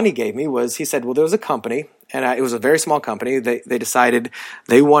the one he gave me was, he said, well, there was a company, and it was a very small company. They decided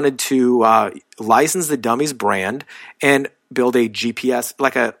they wanted to license the Dummies brand and build a GPS,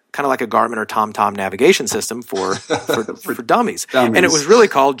 kind of like a Garmin or TomTom navigation system for dummies. And it was really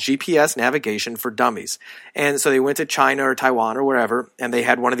called GPS Navigation for Dummies. And so they went to China or Taiwan or wherever, and they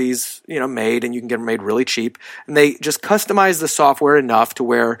had one of these, made, and you can get them made really cheap. And they just customized the software enough to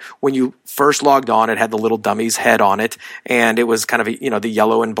where when you first logged on, it had the little Dummies head on it, and it was kind of the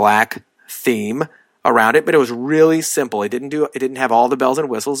yellow and black theme around it, but it was really simple. It didn't have all the bells and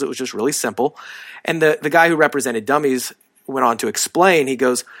whistles. It was just really simple. And the guy who represented Dummies went on to explain, he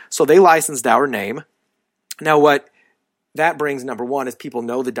goes, so they licensed our name. Now what that brings, number one, is people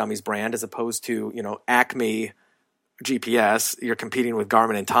know the Dummies brand as opposed to, Acme GPS. You're competing with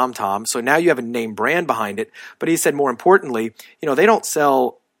Garmin and TomTom. So now you have a name brand behind it. But he said more importantly, they don't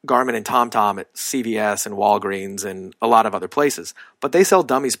sell Garmin and TomTom at CVS and Walgreens and a lot of other places, but they sell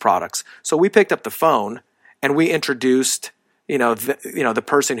Dummies products. So we picked up the phone and we introduced, the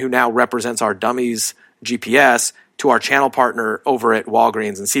person who now represents our Dummies GPS to our channel partner over at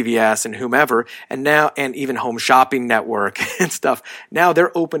Walgreens and CVS and whomever, and even Home Shopping Network and stuff. Now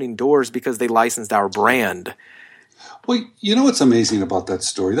they're opening doors because they licensed our brand. Well, what's amazing about that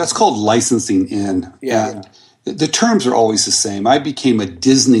story? That's called licensing in. Yeah. And the terms are always the same. I became a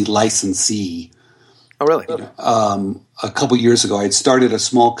Disney licensee. Oh, really? A couple years ago, I had started a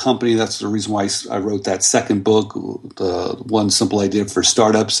small company. That's the reason why I wrote that second book, the One Simple Idea for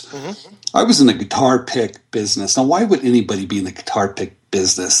Startups. Mm-hmm. I was in the guitar pick business. Now, why would anybody be in the guitar pick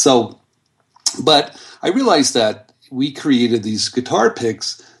business? But I realized that we created these guitar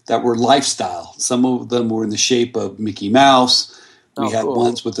picks that were lifestyle. Some of them were in the shape of Mickey Mouse. We had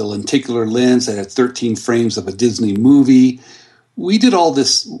ones with a lenticular lens that had 13 frames of a Disney movie. We did all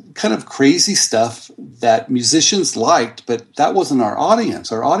this kind of crazy stuff that musicians liked, but that wasn't our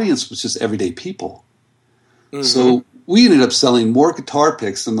audience. Our audience was just everyday people. Mm-hmm. So we ended up selling more guitar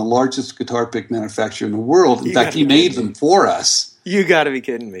picks than the largest guitar pick manufacturer in the world. In fact, he made them for us. You got to be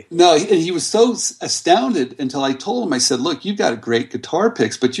kidding me. No, and he was so astounded until I told him, I said, look, you've got great guitar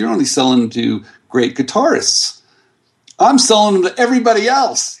picks, but you're only selling them to great guitarists. I'm selling them to everybody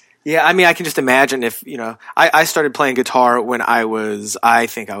else. Yeah, I mean, I can just imagine if, I started playing guitar when I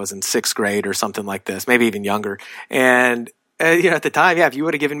think I was in 6th grade or something like this, maybe even younger. And, at the time, if you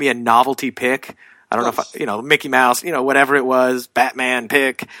would have given me a novelty pick, I don't know if, Mickey Mouse, whatever it was, Batman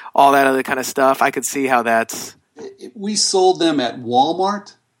pick, all that other kind of stuff, I could see how that's. We sold them at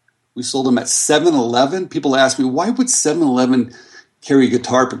Walmart. We sold them at 7-Eleven. People ask me, why would 7-Eleven carry a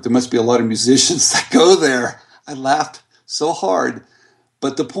guitar pick? There must be a lot of musicians that go there. I laughed so hard.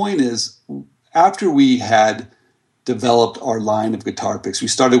 But the point is, after we had developed our line of guitar picks, we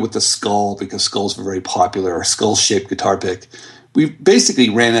started with the Skull because skulls were very popular, our skull-shaped guitar pick. We basically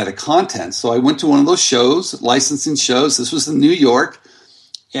ran out of content. So I went to one of those shows, licensing shows. This was in New York.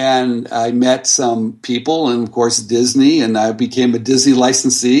 And I met some people, and of course Disney, and I became a Disney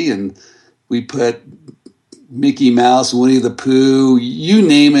licensee. And we put Mickey Mouse, Winnie the Pooh, you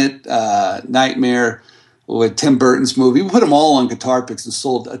name it, Nightmare, with Tim Burton's movie. We put them all on guitar picks and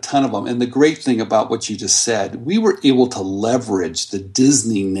sold a ton of them. And the great thing about what you just said, we were able to leverage the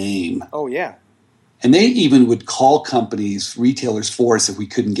Disney name. Oh, yeah. And they even would call companies, retailers for us if we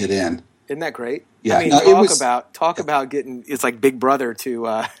couldn't get in. Isn't that great? Yeah. I mean, talk about getting, it's like Big Brother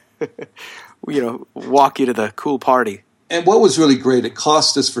to, walk you to the cool party. And what was really great, it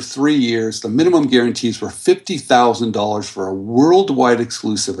cost us for 3 years, the minimum guarantees were $50,000 for a worldwide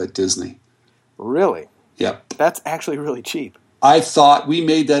exclusive at Disney. Really? Yep. That's actually really cheap. I thought we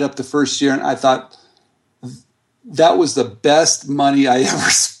made that up the first year, and I thought that was the best money I ever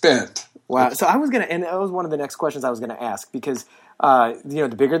spent. Wow. So and that was one of the next questions I was going to ask because,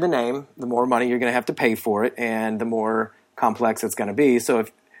 the bigger the name, the more money you're going to have to pay for it, and the more complex it's going to be. So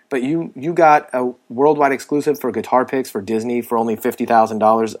but you got a worldwide exclusive for guitar picks for Disney for only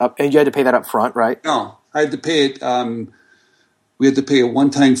 $50,000 up, and you had to pay that up front, right? No, I had to pay it. We had to pay a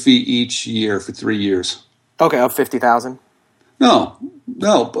one-time fee each year for 3 years. Okay, of $50,000. No,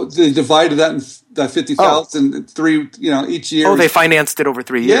 but they divided that 50,000 3, each year. Oh, they financed it over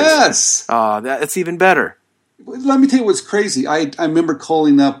 3 years. Yes. That's even better. Let me tell you what's crazy. I remember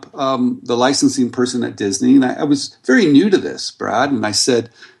calling up the licensing person at Disney, and I was very new to this, Brad, and I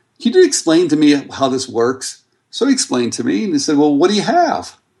said, can you explain to me how this works? So he explained to me, and he said, well, what do you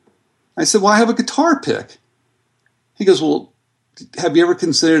have? I said, well, I have a guitar pick. He goes, well, have you ever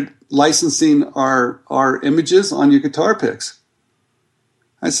considered licensing our images on your guitar picks?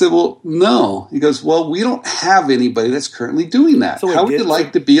 I said, well, no. He goes, well, we don't have anybody that's currently doing that. So how would you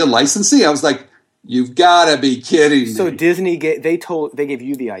like to be a licensee? I was like, you've got to be kidding me. So Disney, they gave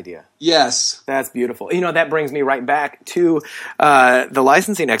you the idea. Yes. That's beautiful. That brings me right back to the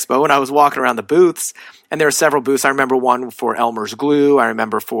licensing expo when I was walking around the booths, and there were several booths. I remember one for Elmer's Glue. I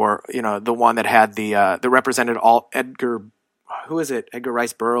remember for, the one that had the represented Edgar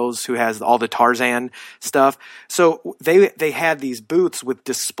Rice Burroughs, who has all the Tarzan stuff. So they had these booths with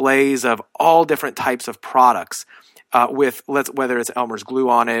displays of all different types of products. Whether it's Elmer's Glue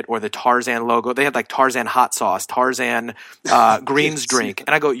on it or the Tarzan logo. They had like Tarzan hot sauce, Tarzan greens drink.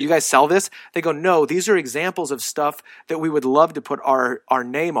 And I go, you guys sell this? They go, no, these are examples of stuff that we would love to put our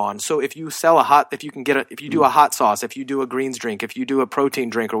name on. So if you sell if you do a hot sauce, if you do a greens drink, if you do a protein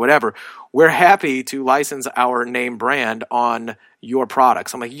drink or whatever, we're happy to license our name brand on your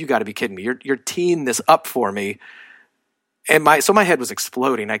products. I'm like, you got to be kidding me. You're teeing this up for me. And my head was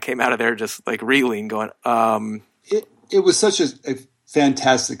exploding. I came out of there just like reeling going, It was such a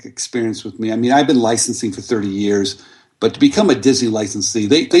fantastic experience with me. I mean, I've been licensing for 30 years, but to become a Disney licensee,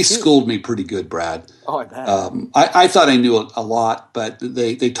 they schooled me pretty good, Brad. Oh, I bet. I thought I knew a lot, but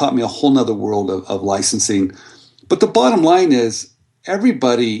they taught me a whole nother world of licensing. But the bottom line is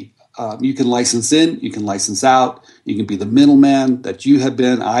everybody, you can license in, you can license out, you can be the middleman that you have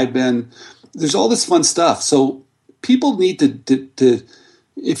been, I've been. There's all this fun stuff. So people need to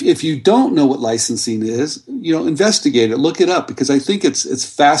if you don't know what licensing is, investigate it, look it up, because I think it's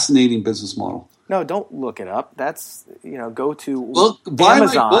fascinating business model. No, don't look it up. That's, go to buy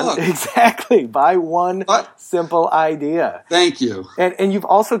Amazon. My book. Exactly. Buy one simple idea. Thank you. And you've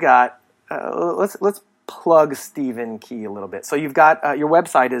also got, let's plug Stephen Key a little bit. So you've got, your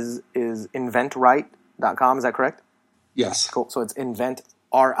website is inventright.com. Is that correct? Yes. Cool. So it's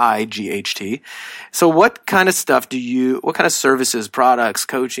RIGHT. So what kind of stuff what kind of services, products,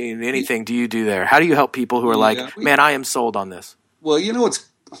 coaching, anything do you do there? How do you help people who are man, I am sold on this? Well,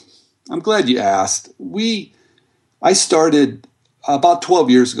 I'm glad you asked. I started about 12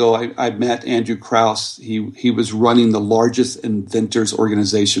 years ago. I met Andrew Krauss. He was running the largest inventors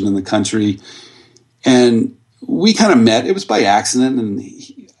organization in the country. And we kind of met. It was by accident. And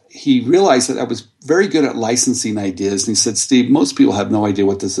he realized that I was very good at licensing ideas. And he said, Steve, most people have no idea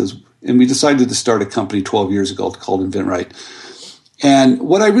what this is. And we decided to start a company 12 years ago called InventRight. And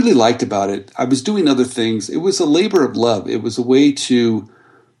what I really liked about it, I was doing other things. It was a labor of love. It was a way to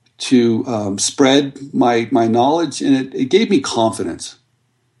spread my knowledge, and it gave me confidence.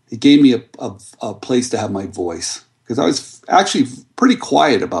 It gave me a place to have my voice, because I was actually pretty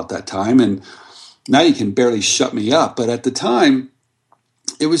quiet about that time. And now you can barely shut me up. But at the time,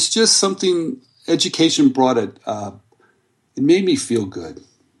 it was just something, education brought it. It made me feel good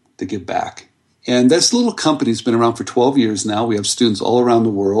to give back. And this little company's been around for 12 years now. We have students all around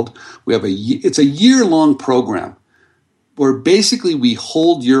the world. It's a year-long program where basically we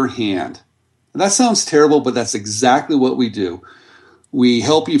hold your hand. And that sounds terrible, but that's exactly what we do. We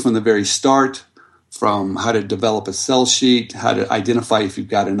help you from the very start, from how to develop a sell sheet, how to identify if you've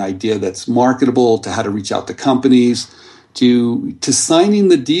got an idea that's marketable, to how to reach out to companies, to signing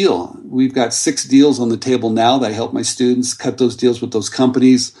the deal. We've got 6 deals on the table now that I help my students cut those deals with those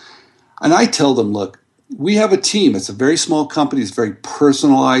companies. And I tell them, look, we have a team. It's a very small company. It's very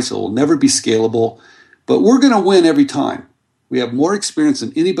personalized. It will never be scalable. But we're going to win every time. We have more experience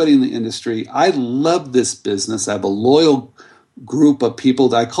than anybody in the industry. I love this business. I have a loyal group of people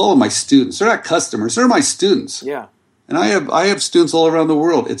that I call them my students. They're not customers. They're my students. Yeah. And I have students all around the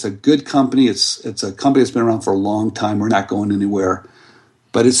world. It's a good company. It's a company that's been around for a long time. We're not going anywhere.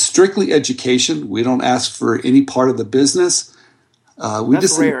 But it's strictly education. We don't ask for any part of the business.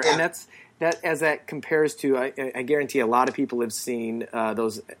 That's rare. And that compares to, I guarantee a lot of people have seen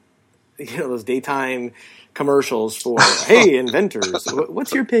those daytime commercials for, hey, inventors.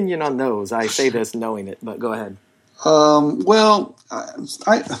 What's your opinion on those? I say this knowing it, but go ahead. Well,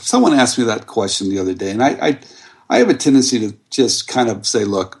 someone asked me that question the other day, and I have a tendency to just kind of say,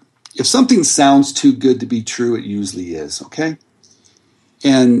 look, if something sounds too good to be true, it usually is, okay?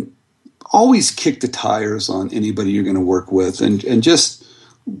 And always kick the tires on anybody you're going to work with, and just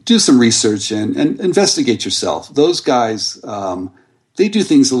do some research and investigate yourself. Those guys, they do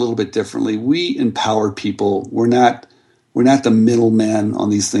things a little bit differently. We empower people. We're not the middleman on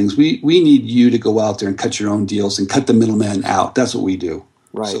these things. We need you to go out there and cut your own deals and cut the middleman out. That's what we do.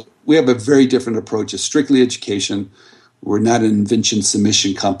 Right. So we have a very different approach. It's strictly education. We're not an invention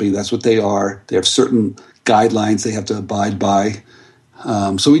submission company. That's what they are. They have certain guidelines they have to abide by.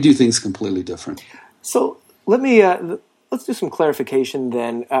 So we do things completely different. So let me let's do some clarification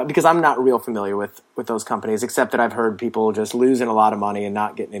then, because I'm not real familiar with those companies, except that I've heard people just losing a lot of money and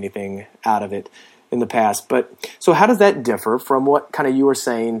not getting anything out of it in the past. But so how does that differ from what kind of you were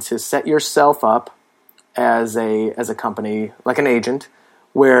saying to set yourself up as a company, like an agent,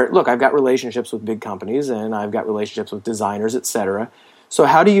 where, look, I've got relationships with big companies and I've got relationships with designers, et cetera. So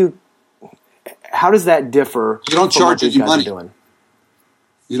how does that differ? You don't charge any money. Doing?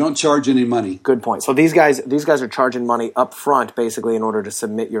 You don't charge any money. Good point. So these guys are charging money up front, basically, in order to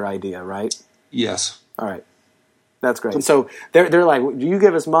submit your idea, right? Yes. All right. That's great. So they're like, you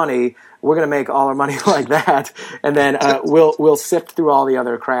give us money, we're going to make all our money like that, and then we'll sift through all the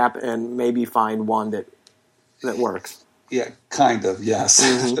other crap and maybe find one that works. Yeah, kind of. Yes.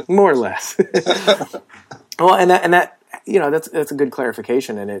 Mm-hmm. More or less. Well, and that that's a good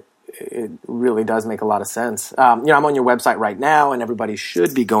clarification, and it really does make a lot of sense. I'm on your website right now, and everybody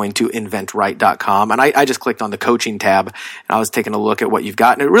should be going to inventright.com. And I just clicked on the coaching tab, and I was taking a look at what you've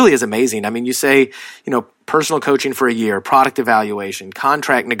got, and it really is amazing. I mean, you say, personal coaching for a year, product evaluation,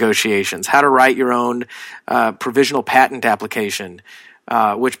 contract negotiations, how to write your own provisional patent application,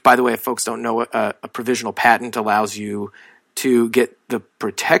 which, by the way, if folks don't know, a provisional patent allows you to get the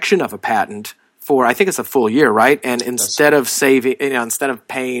protection of a patent for, I think it's a full year, right? And instead of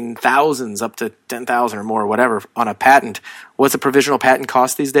paying thousands up to 10,000 or more or whatever on a patent, what's a provisional patent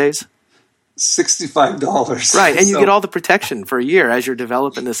cost these days? $65. Right, and you get all the protection for a year as you're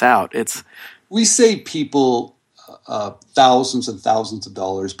developing this out. We save people thousands and thousands of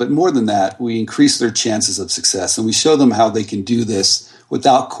dollars, but more than that, we increase their chances of success, and we show them how they can do this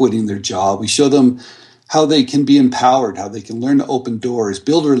without quitting their job. We show them how they can be empowered, how they can learn to open doors,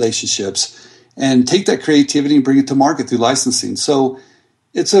 build relationships, and take that creativity and bring it to market through licensing. So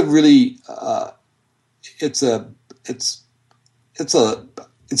it's a really, it started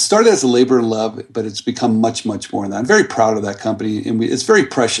as a labor of love, but it's become much, much more than that. I'm very proud of that company, and it's very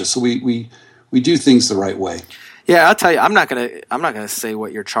precious. So we do things the right way. Yeah, I'll tell you, I'm not gonna say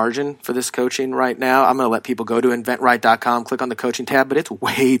what you're charging for this coaching right now. I'm gonna let people go to inventright.com, click on the coaching tab, but it's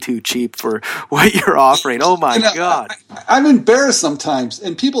way too cheap for what you're offering. Oh my God. I'm embarrassed sometimes,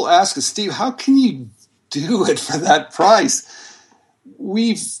 and people ask us, Steve, how can you do it for that price?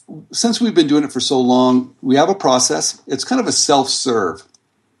 Since we've been doing it for so long, we have a process. It's kind of a self-serve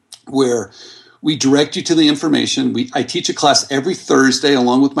where we direct you to the information. I teach a class every Thursday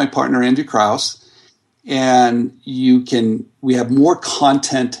along with my partner, Andrew Krause. And we have more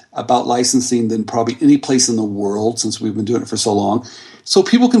content about licensing than probably any place in the world since we've been doing it for so long. So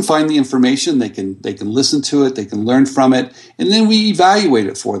people can find the information, they can listen to it, they can learn from it, and then we evaluate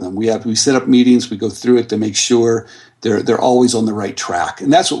it for them. We set up meetings, we go through it to make sure they're always on the right track.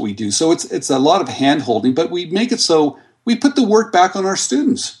 And that's what we do. So it's a lot of hand holding, but we make it so we put the work back on our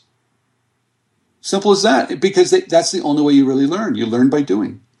students. Simple as that, because that's the only way you really learn. You learn by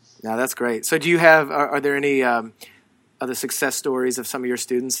doing. No, that's great. So do you have, are there any other success stories of some of your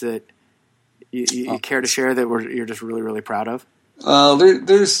students that you care to share that you're just really, really proud of?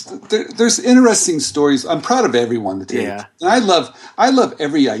 There's interesting stories. I'm proud of everyone that takes. Yeah. And I love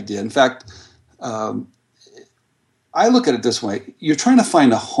every idea. In fact, I look at it this way. You're trying to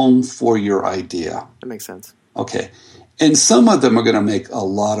find a home for your idea. That makes sense. Okay. And some of them are going to make a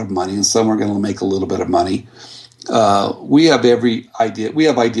lot of money and some are going to make a little bit of money. We have every idea. We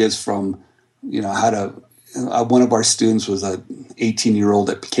have ideas from, how to. One of our students was a 18-year-old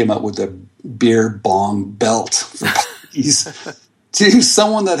that came up with a beer bong belt for parties. To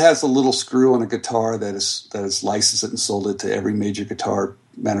someone that has a little screw on a guitar that is licensed it and sold it to every major guitar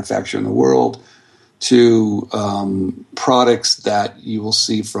manufacturer in the world. To products that you will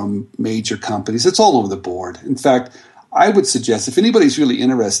see from major companies. It's all over the board. In fact, I would suggest if anybody's really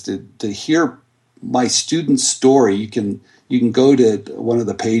interested to hear my student's story, you can go to one of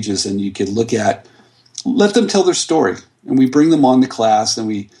the pages and you can let them tell their story, and we bring them on to class,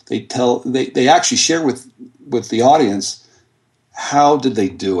 and they actually share with the audience how did they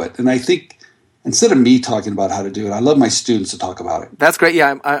do it. And I think instead of me talking about how to do it, I love my students to talk about it. That's great.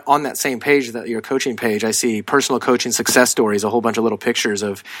 Yeah, on that same page, your coaching page, I see personal coaching success stories, a whole bunch of little pictures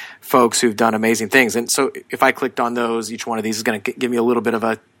of folks who've done amazing things. And so if I clicked on those, each one of these is going to give me a little bit of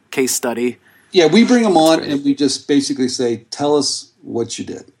a case study. Yeah, we bring them on and we just basically say, tell us what you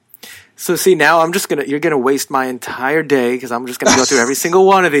did. So see, now you're going to waste my entire day because I'm just going to go through every single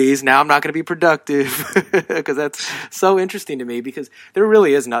one of these. Now I'm not going to be productive because that's so interesting to me, because there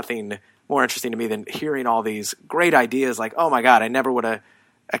really is nothing more interesting to me than hearing all these great ideas like, oh my God, I never would have,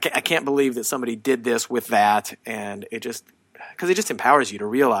 I can't believe that somebody did this with that. And because it just empowers you to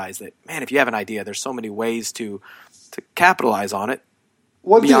realize that, man, if you have an idea, there's so many ways to capitalize on it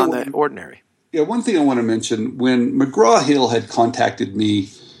beyond the ordinary. Yeah, one thing I want to mention, when McGraw-Hill had contacted me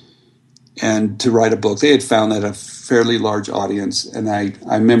and to write a book, they had found that a fairly large audience. And I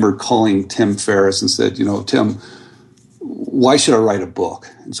remember calling Tim Ferriss and said, Tim, why should I write a book?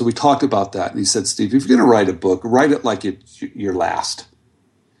 And so we talked about that. And he said, Steve, if you're going to write a book, write it like it's your last.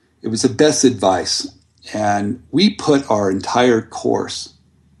 It was the best advice. And we put our entire course,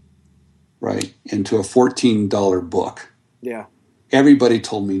 right, into a $14 book. Yeah. Everybody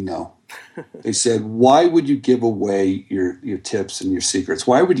told me no. They said, why would you give away your tips and your secrets?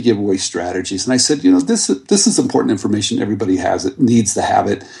 Why would you give away strategies? And I said, this is important information. Everybody has it, needs to have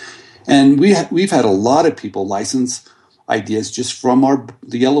it. And we've had a lot of people license ideas just from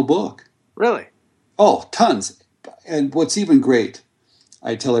the Yellow Book. Really? Oh, tons. And what's even great,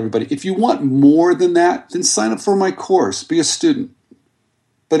 I tell everybody, if you want more than that, then sign up for my course. Be a student.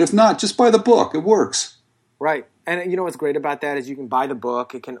 But if not, just buy the book. It works. Right. And what's great about that is you can buy the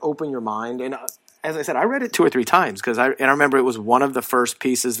book. It can open your mind. And as I said, I read it 2 or 3 times because I remember it was one of the first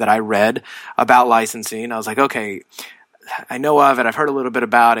pieces that I read about licensing. I was like, okay, I know of it. I've heard a little bit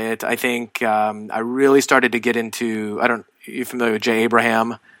about it. I think I really started to get into, you familiar with Jay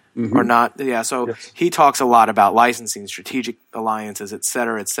Abraham or not? Yeah, so yes. He talks a lot about licensing, strategic alliances, et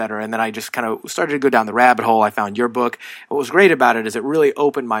cetera, et cetera. And then I just kind of started to go down the rabbit hole. I found your book. What was great about it is it really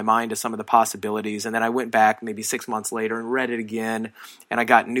opened my mind to some of the possibilities. And then I went back maybe 6 months later and read it again. And I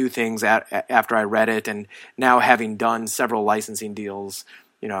got new things after I read it. And now having done several licensing deals,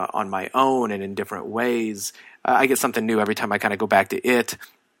 on my own and in different ways, I get something new every time I kind of go back to it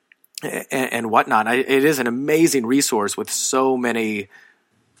and whatnot. It is an amazing resource with so many.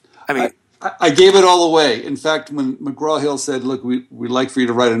 I gave it all away. In fact, when McGraw-Hill said, look, we'd like for you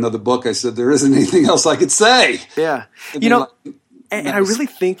to write another book, I said, there isn't anything else I could say. Yeah. And I really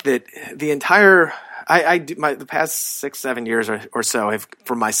think that the entire the past 6-7 years or so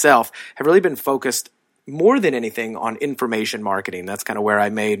for myself have really been focused more than anything on information marketing. That's kind of where I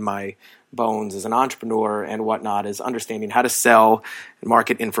made my bones as an entrepreneur and whatnot, is understanding how to sell and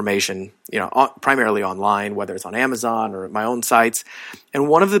market information, primarily online, whether it's on Amazon or my own sites. And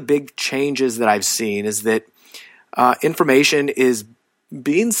one of the big changes that I've seen is that information is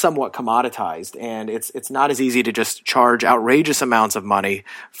being somewhat commoditized, and it's not as easy to just charge outrageous amounts of money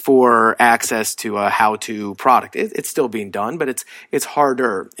for access to a how-to product. It's still being done, but it's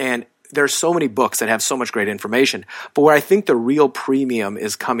harder. And there's so many books that have so much great information. But where I think the real premium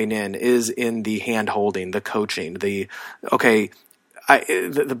is coming in is in the hand-holding, the coaching, the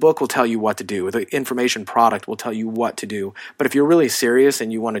book will tell you what to do. The information product will tell you what to do. But if you're really serious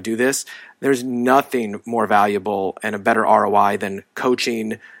and you want to do this, there's nothing more valuable and a better ROI than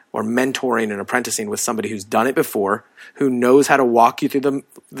coaching or mentoring and apprenticing with somebody who's done it before, who knows how to walk you through the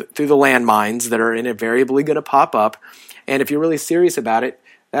landmines that are invariably going to pop up. And if you're really serious about it,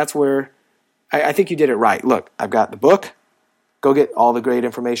 that's where I think you did it right. Look, I've got the book. Go get all the great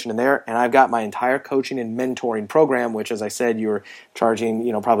information in there. And I've got my entire coaching and mentoring program, which, as I said, you're charging,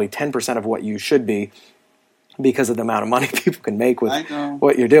 probably 10% of what you should be because of the amount of money people can make with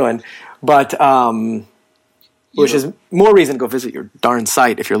what you're doing. But which is more reason to go visit your darn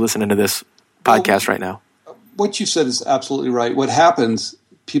site if you're listening to this podcast right now. What you said is absolutely right. What happens,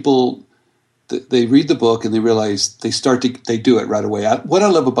 people, they read the book and they realize they do it right away. What I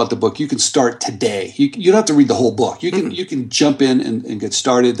love about the book, you can start today. You don't have to read the whole book. You can jump in and get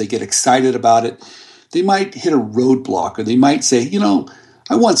started. They get excited about it. They might hit a roadblock, or they might say,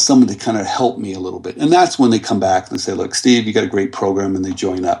 I want someone to kind of help me a little bit. And that's when they come back and say, look, Steve, you got a great program, and they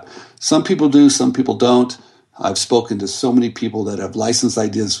join up. Some people do, some people don't. I've spoken to so many people that have licensed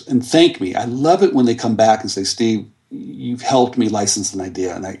ideas and thank me. I love it when they come back and say, Steve, you've helped me license an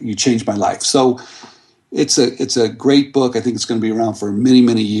idea, and you changed my life. So it's a great book. I think it's going to be around for many,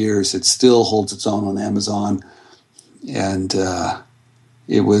 many years. It still holds its own on Amazon, and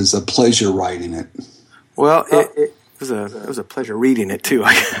it was a pleasure writing it. Well, it was a pleasure reading it too.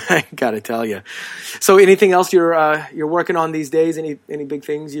 I got to tell you. So, anything else you're working on these days? Any big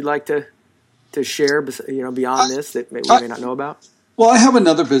things you'd like to share? Beyond this that we may not know about. Well, I have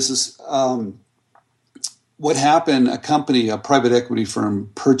another business. What happened, a private equity firm,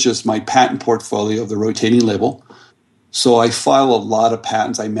 purchased my patent portfolio of the rotating label. So I file a lot of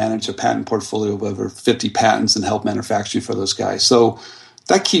patents. I manage a patent portfolio of over 50 patents and help manufacturing for those guys. So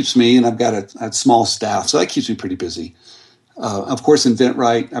that keeps me, and I've got a small staff, so that keeps me pretty busy. Of course,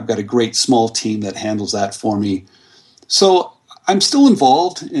 InventRight, I've got a great small team that handles that for me. So I'm still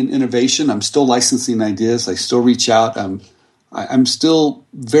involved in innovation. I'm still licensing ideas. I still reach out. I'm still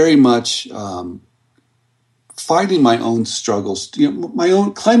very much fighting my own struggles,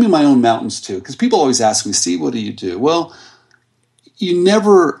 climbing my own mountains too. Because people always ask me, Steve, what do you do? Well, you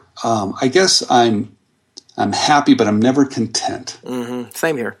never I guess I'm happy, but I'm never content. Mm-hmm.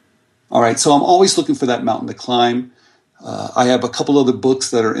 Same here. All right, so I'm always looking for that mountain to climb. I have a couple other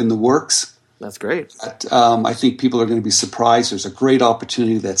books that are in the works. That's great. I think people are going to be surprised. There's a great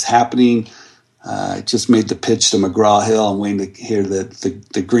opportunity that's happening. I just made the pitch to McGraw-Hill. I'm waiting to hear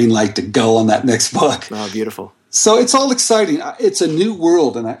the green light to go on that next book. Oh, beautiful. So it's all exciting. It's a new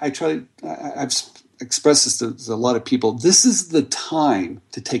world, and I've expressed this to a lot of people. This is the time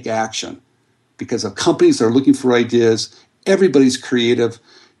to take action because of companies that are looking for ideas. Everybody's creative.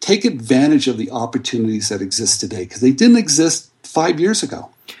 Take advantage of the opportunities that exist today because they didn't exist 5 years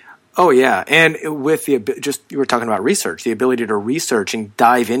ago. Oh, yeah. And with you were talking about research, the ability to research and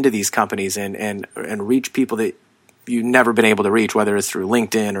dive into these companies and reach people that you've never been able to reach, whether it's through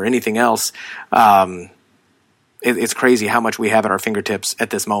LinkedIn or anything else. It's crazy how much we have at our fingertips at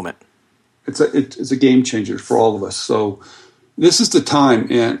this moment. It's a game changer for all of us. So this is the time.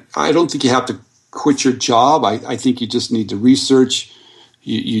 And I don't think you have to quit your job. I think you just need to research.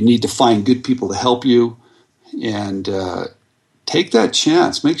 You need to find good people to help you. And take that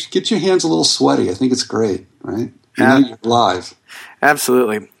chance. Get your hands a little sweaty. I think it's great, right? You're live.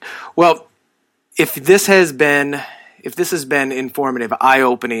 Absolutely. Well, if this has been informative,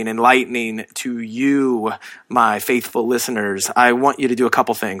 eye-opening, enlightening to you, my faithful listeners, I want you to do a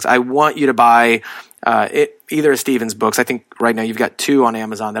couple things. I want you to buy either of Stephen's books. I think right now you've got 2 on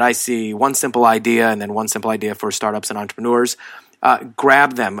Amazon that I see, One Simple Idea and then One Simple Idea for Startups and Entrepreneurs.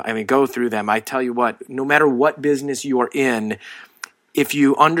 Grab them. Go through them. I tell you what, no matter what business you are in, if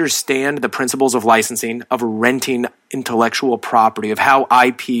you understand the principles of licensing, of renting intellectual property, of how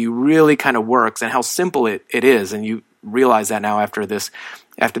IP really kind of works and how simple it is, and you realize that now after this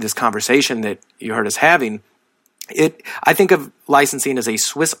conversation that you heard us having, I think of licensing as a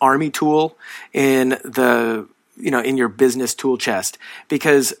Swiss Army tool in your business tool chest,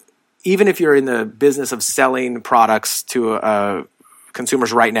 because even if you're in the business of selling products to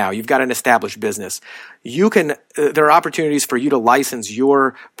consumers right now, you've got an established business. There are opportunities for you to license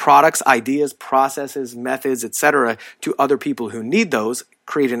your products, ideas, processes, methods, etc., to other people who need those,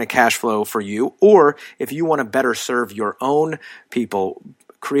 creating a cash flow for you. Or if you want to better serve your own people,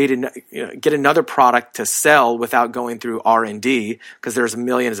 get another product to sell without going through R&D, because there's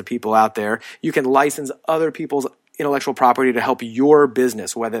millions of people out there. You can license other people's intellectual property to help your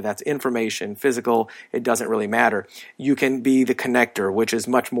business, whether that's information, physical, it doesn't really matter. You can be the connector, which is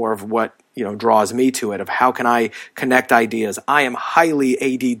much more of what draws me to it, of how can I connect ideas. I am highly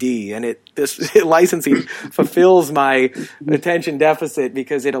ADD, and this licensing fulfills my attention deficit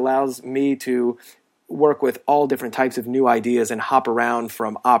because it allows me to work with all different types of new ideas and hop around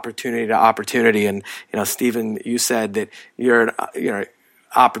from opportunity to opportunity. And Stephen, you said that you're an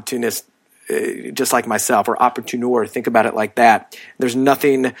opportunist, just like myself, or opportuneur. Think about it like that. There's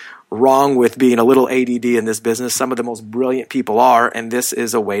nothing wrong with being a little ADD in this business. Some of the most brilliant people are, and this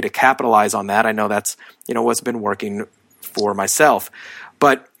is a way to capitalize on that. I know that's what's been working for myself.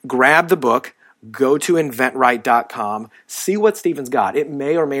 But grab the book, go to inventright.com, see what Stephen's got. It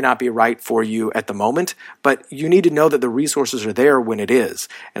may or may not be right for you at the moment, but you need to know that the resources are there when it is.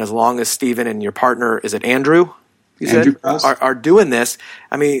 And as long as Stephen and your partner, is it Andrew? Andrew are doing this,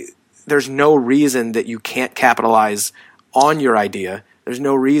 there's no reason that you can't capitalize on your idea. There's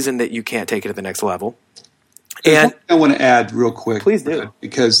no reason that you can't take it to the next level. And I want to add real quick. Please do.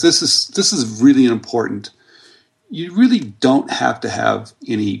 Because this is really important. You really don't have to have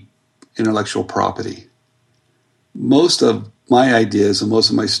any intellectual property. Most of my ideas and most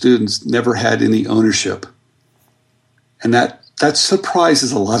of my students never had any ownership. And that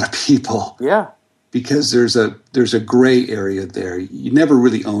surprises a lot of people. Yeah. Because there's a gray area there. You never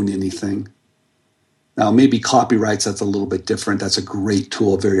really own anything. Now, maybe copyrights, that's a little bit different. That's a great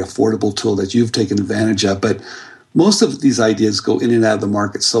tool, a very affordable tool that you've taken advantage of. But most of these ideas go in and out of the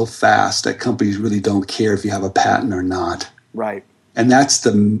market so fast that companies really don't care if you have a patent or not. Right. And that's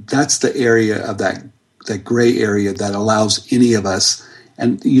the area of that gray area that allows any of us.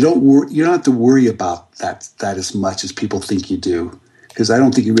 And you don't have to worry about that as much as people think you do, because I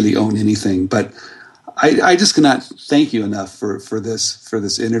don't think you really own anything. But I just cannot thank you enough for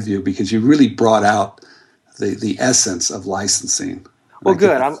this interview, because you really brought out the essence of licensing. Well,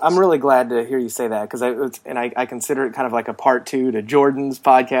 good. I'm really glad to hear you say that, because I consider it kind of like a part 2 to Jordan's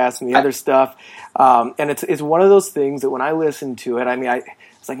podcast and the other stuff. And it's one of those things that when I listen to it,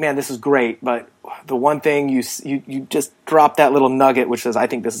 it's like, man, this is great. But the one thing you just drop that little nugget, which says, I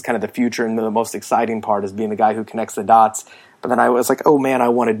think this is kind of the future, and the most exciting part is being the guy who connects the dots. But then I was like, oh man, I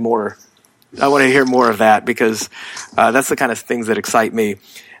wanted more. I want to hear more of that, because that's the kind of things that excite me.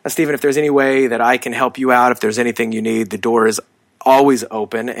 Now, Stephen, if there's any way that I can help you out, if there's anything you need, the door is always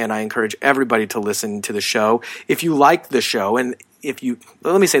open, and I encourage everybody to listen to the show. If you like the show, and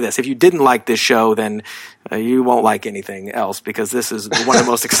let me say this, if you didn't like this show, then you won't like anything else, because this is one of the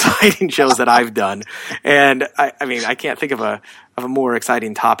most exciting shows that I've done. And I can't think of a more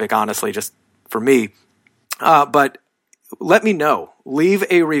exciting topic, honestly, just for me. But let me know. Leave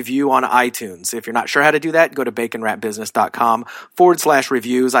a review on iTunes. If you're not sure how to do that, go to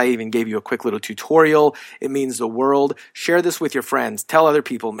baconwrapbusiness.com/reviews. I even gave you a quick little tutorial. It means the world. Share this with your friends. Tell other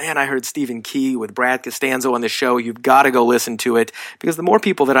people, man, I heard Stephen Key with Brad Costanzo on the show. You've got to go listen to it, because the more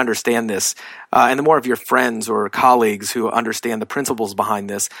people that understand this, and the more of your friends or colleagues who understand the principles behind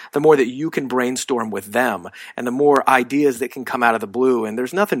this, the more that you can brainstorm with them, and the more ideas that can come out of the blue. And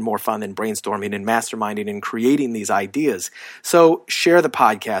there's nothing more fun than brainstorming and masterminding and creating these ideas. So share the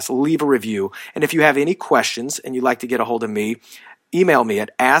podcast, leave a review, and if you have any questions and you'd like to get a hold of me, email me at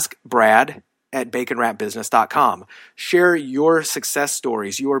askbrad@baconwrapbusiness.com. Share your success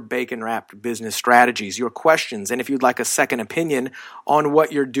stories, your bacon-wrapped business strategies, your questions, and if you'd like a second opinion on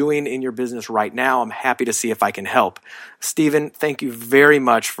what you're doing in your business right now, I'm happy to see if I can help. Stephen, thank you very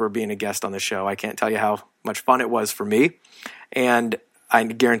much for being a guest on the show. I can't tell you how much fun it was for me, and I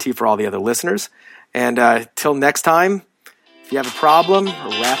guarantee for all the other listeners. And till next time, if you have a problem,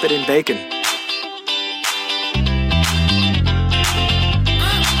 wrap it in bacon.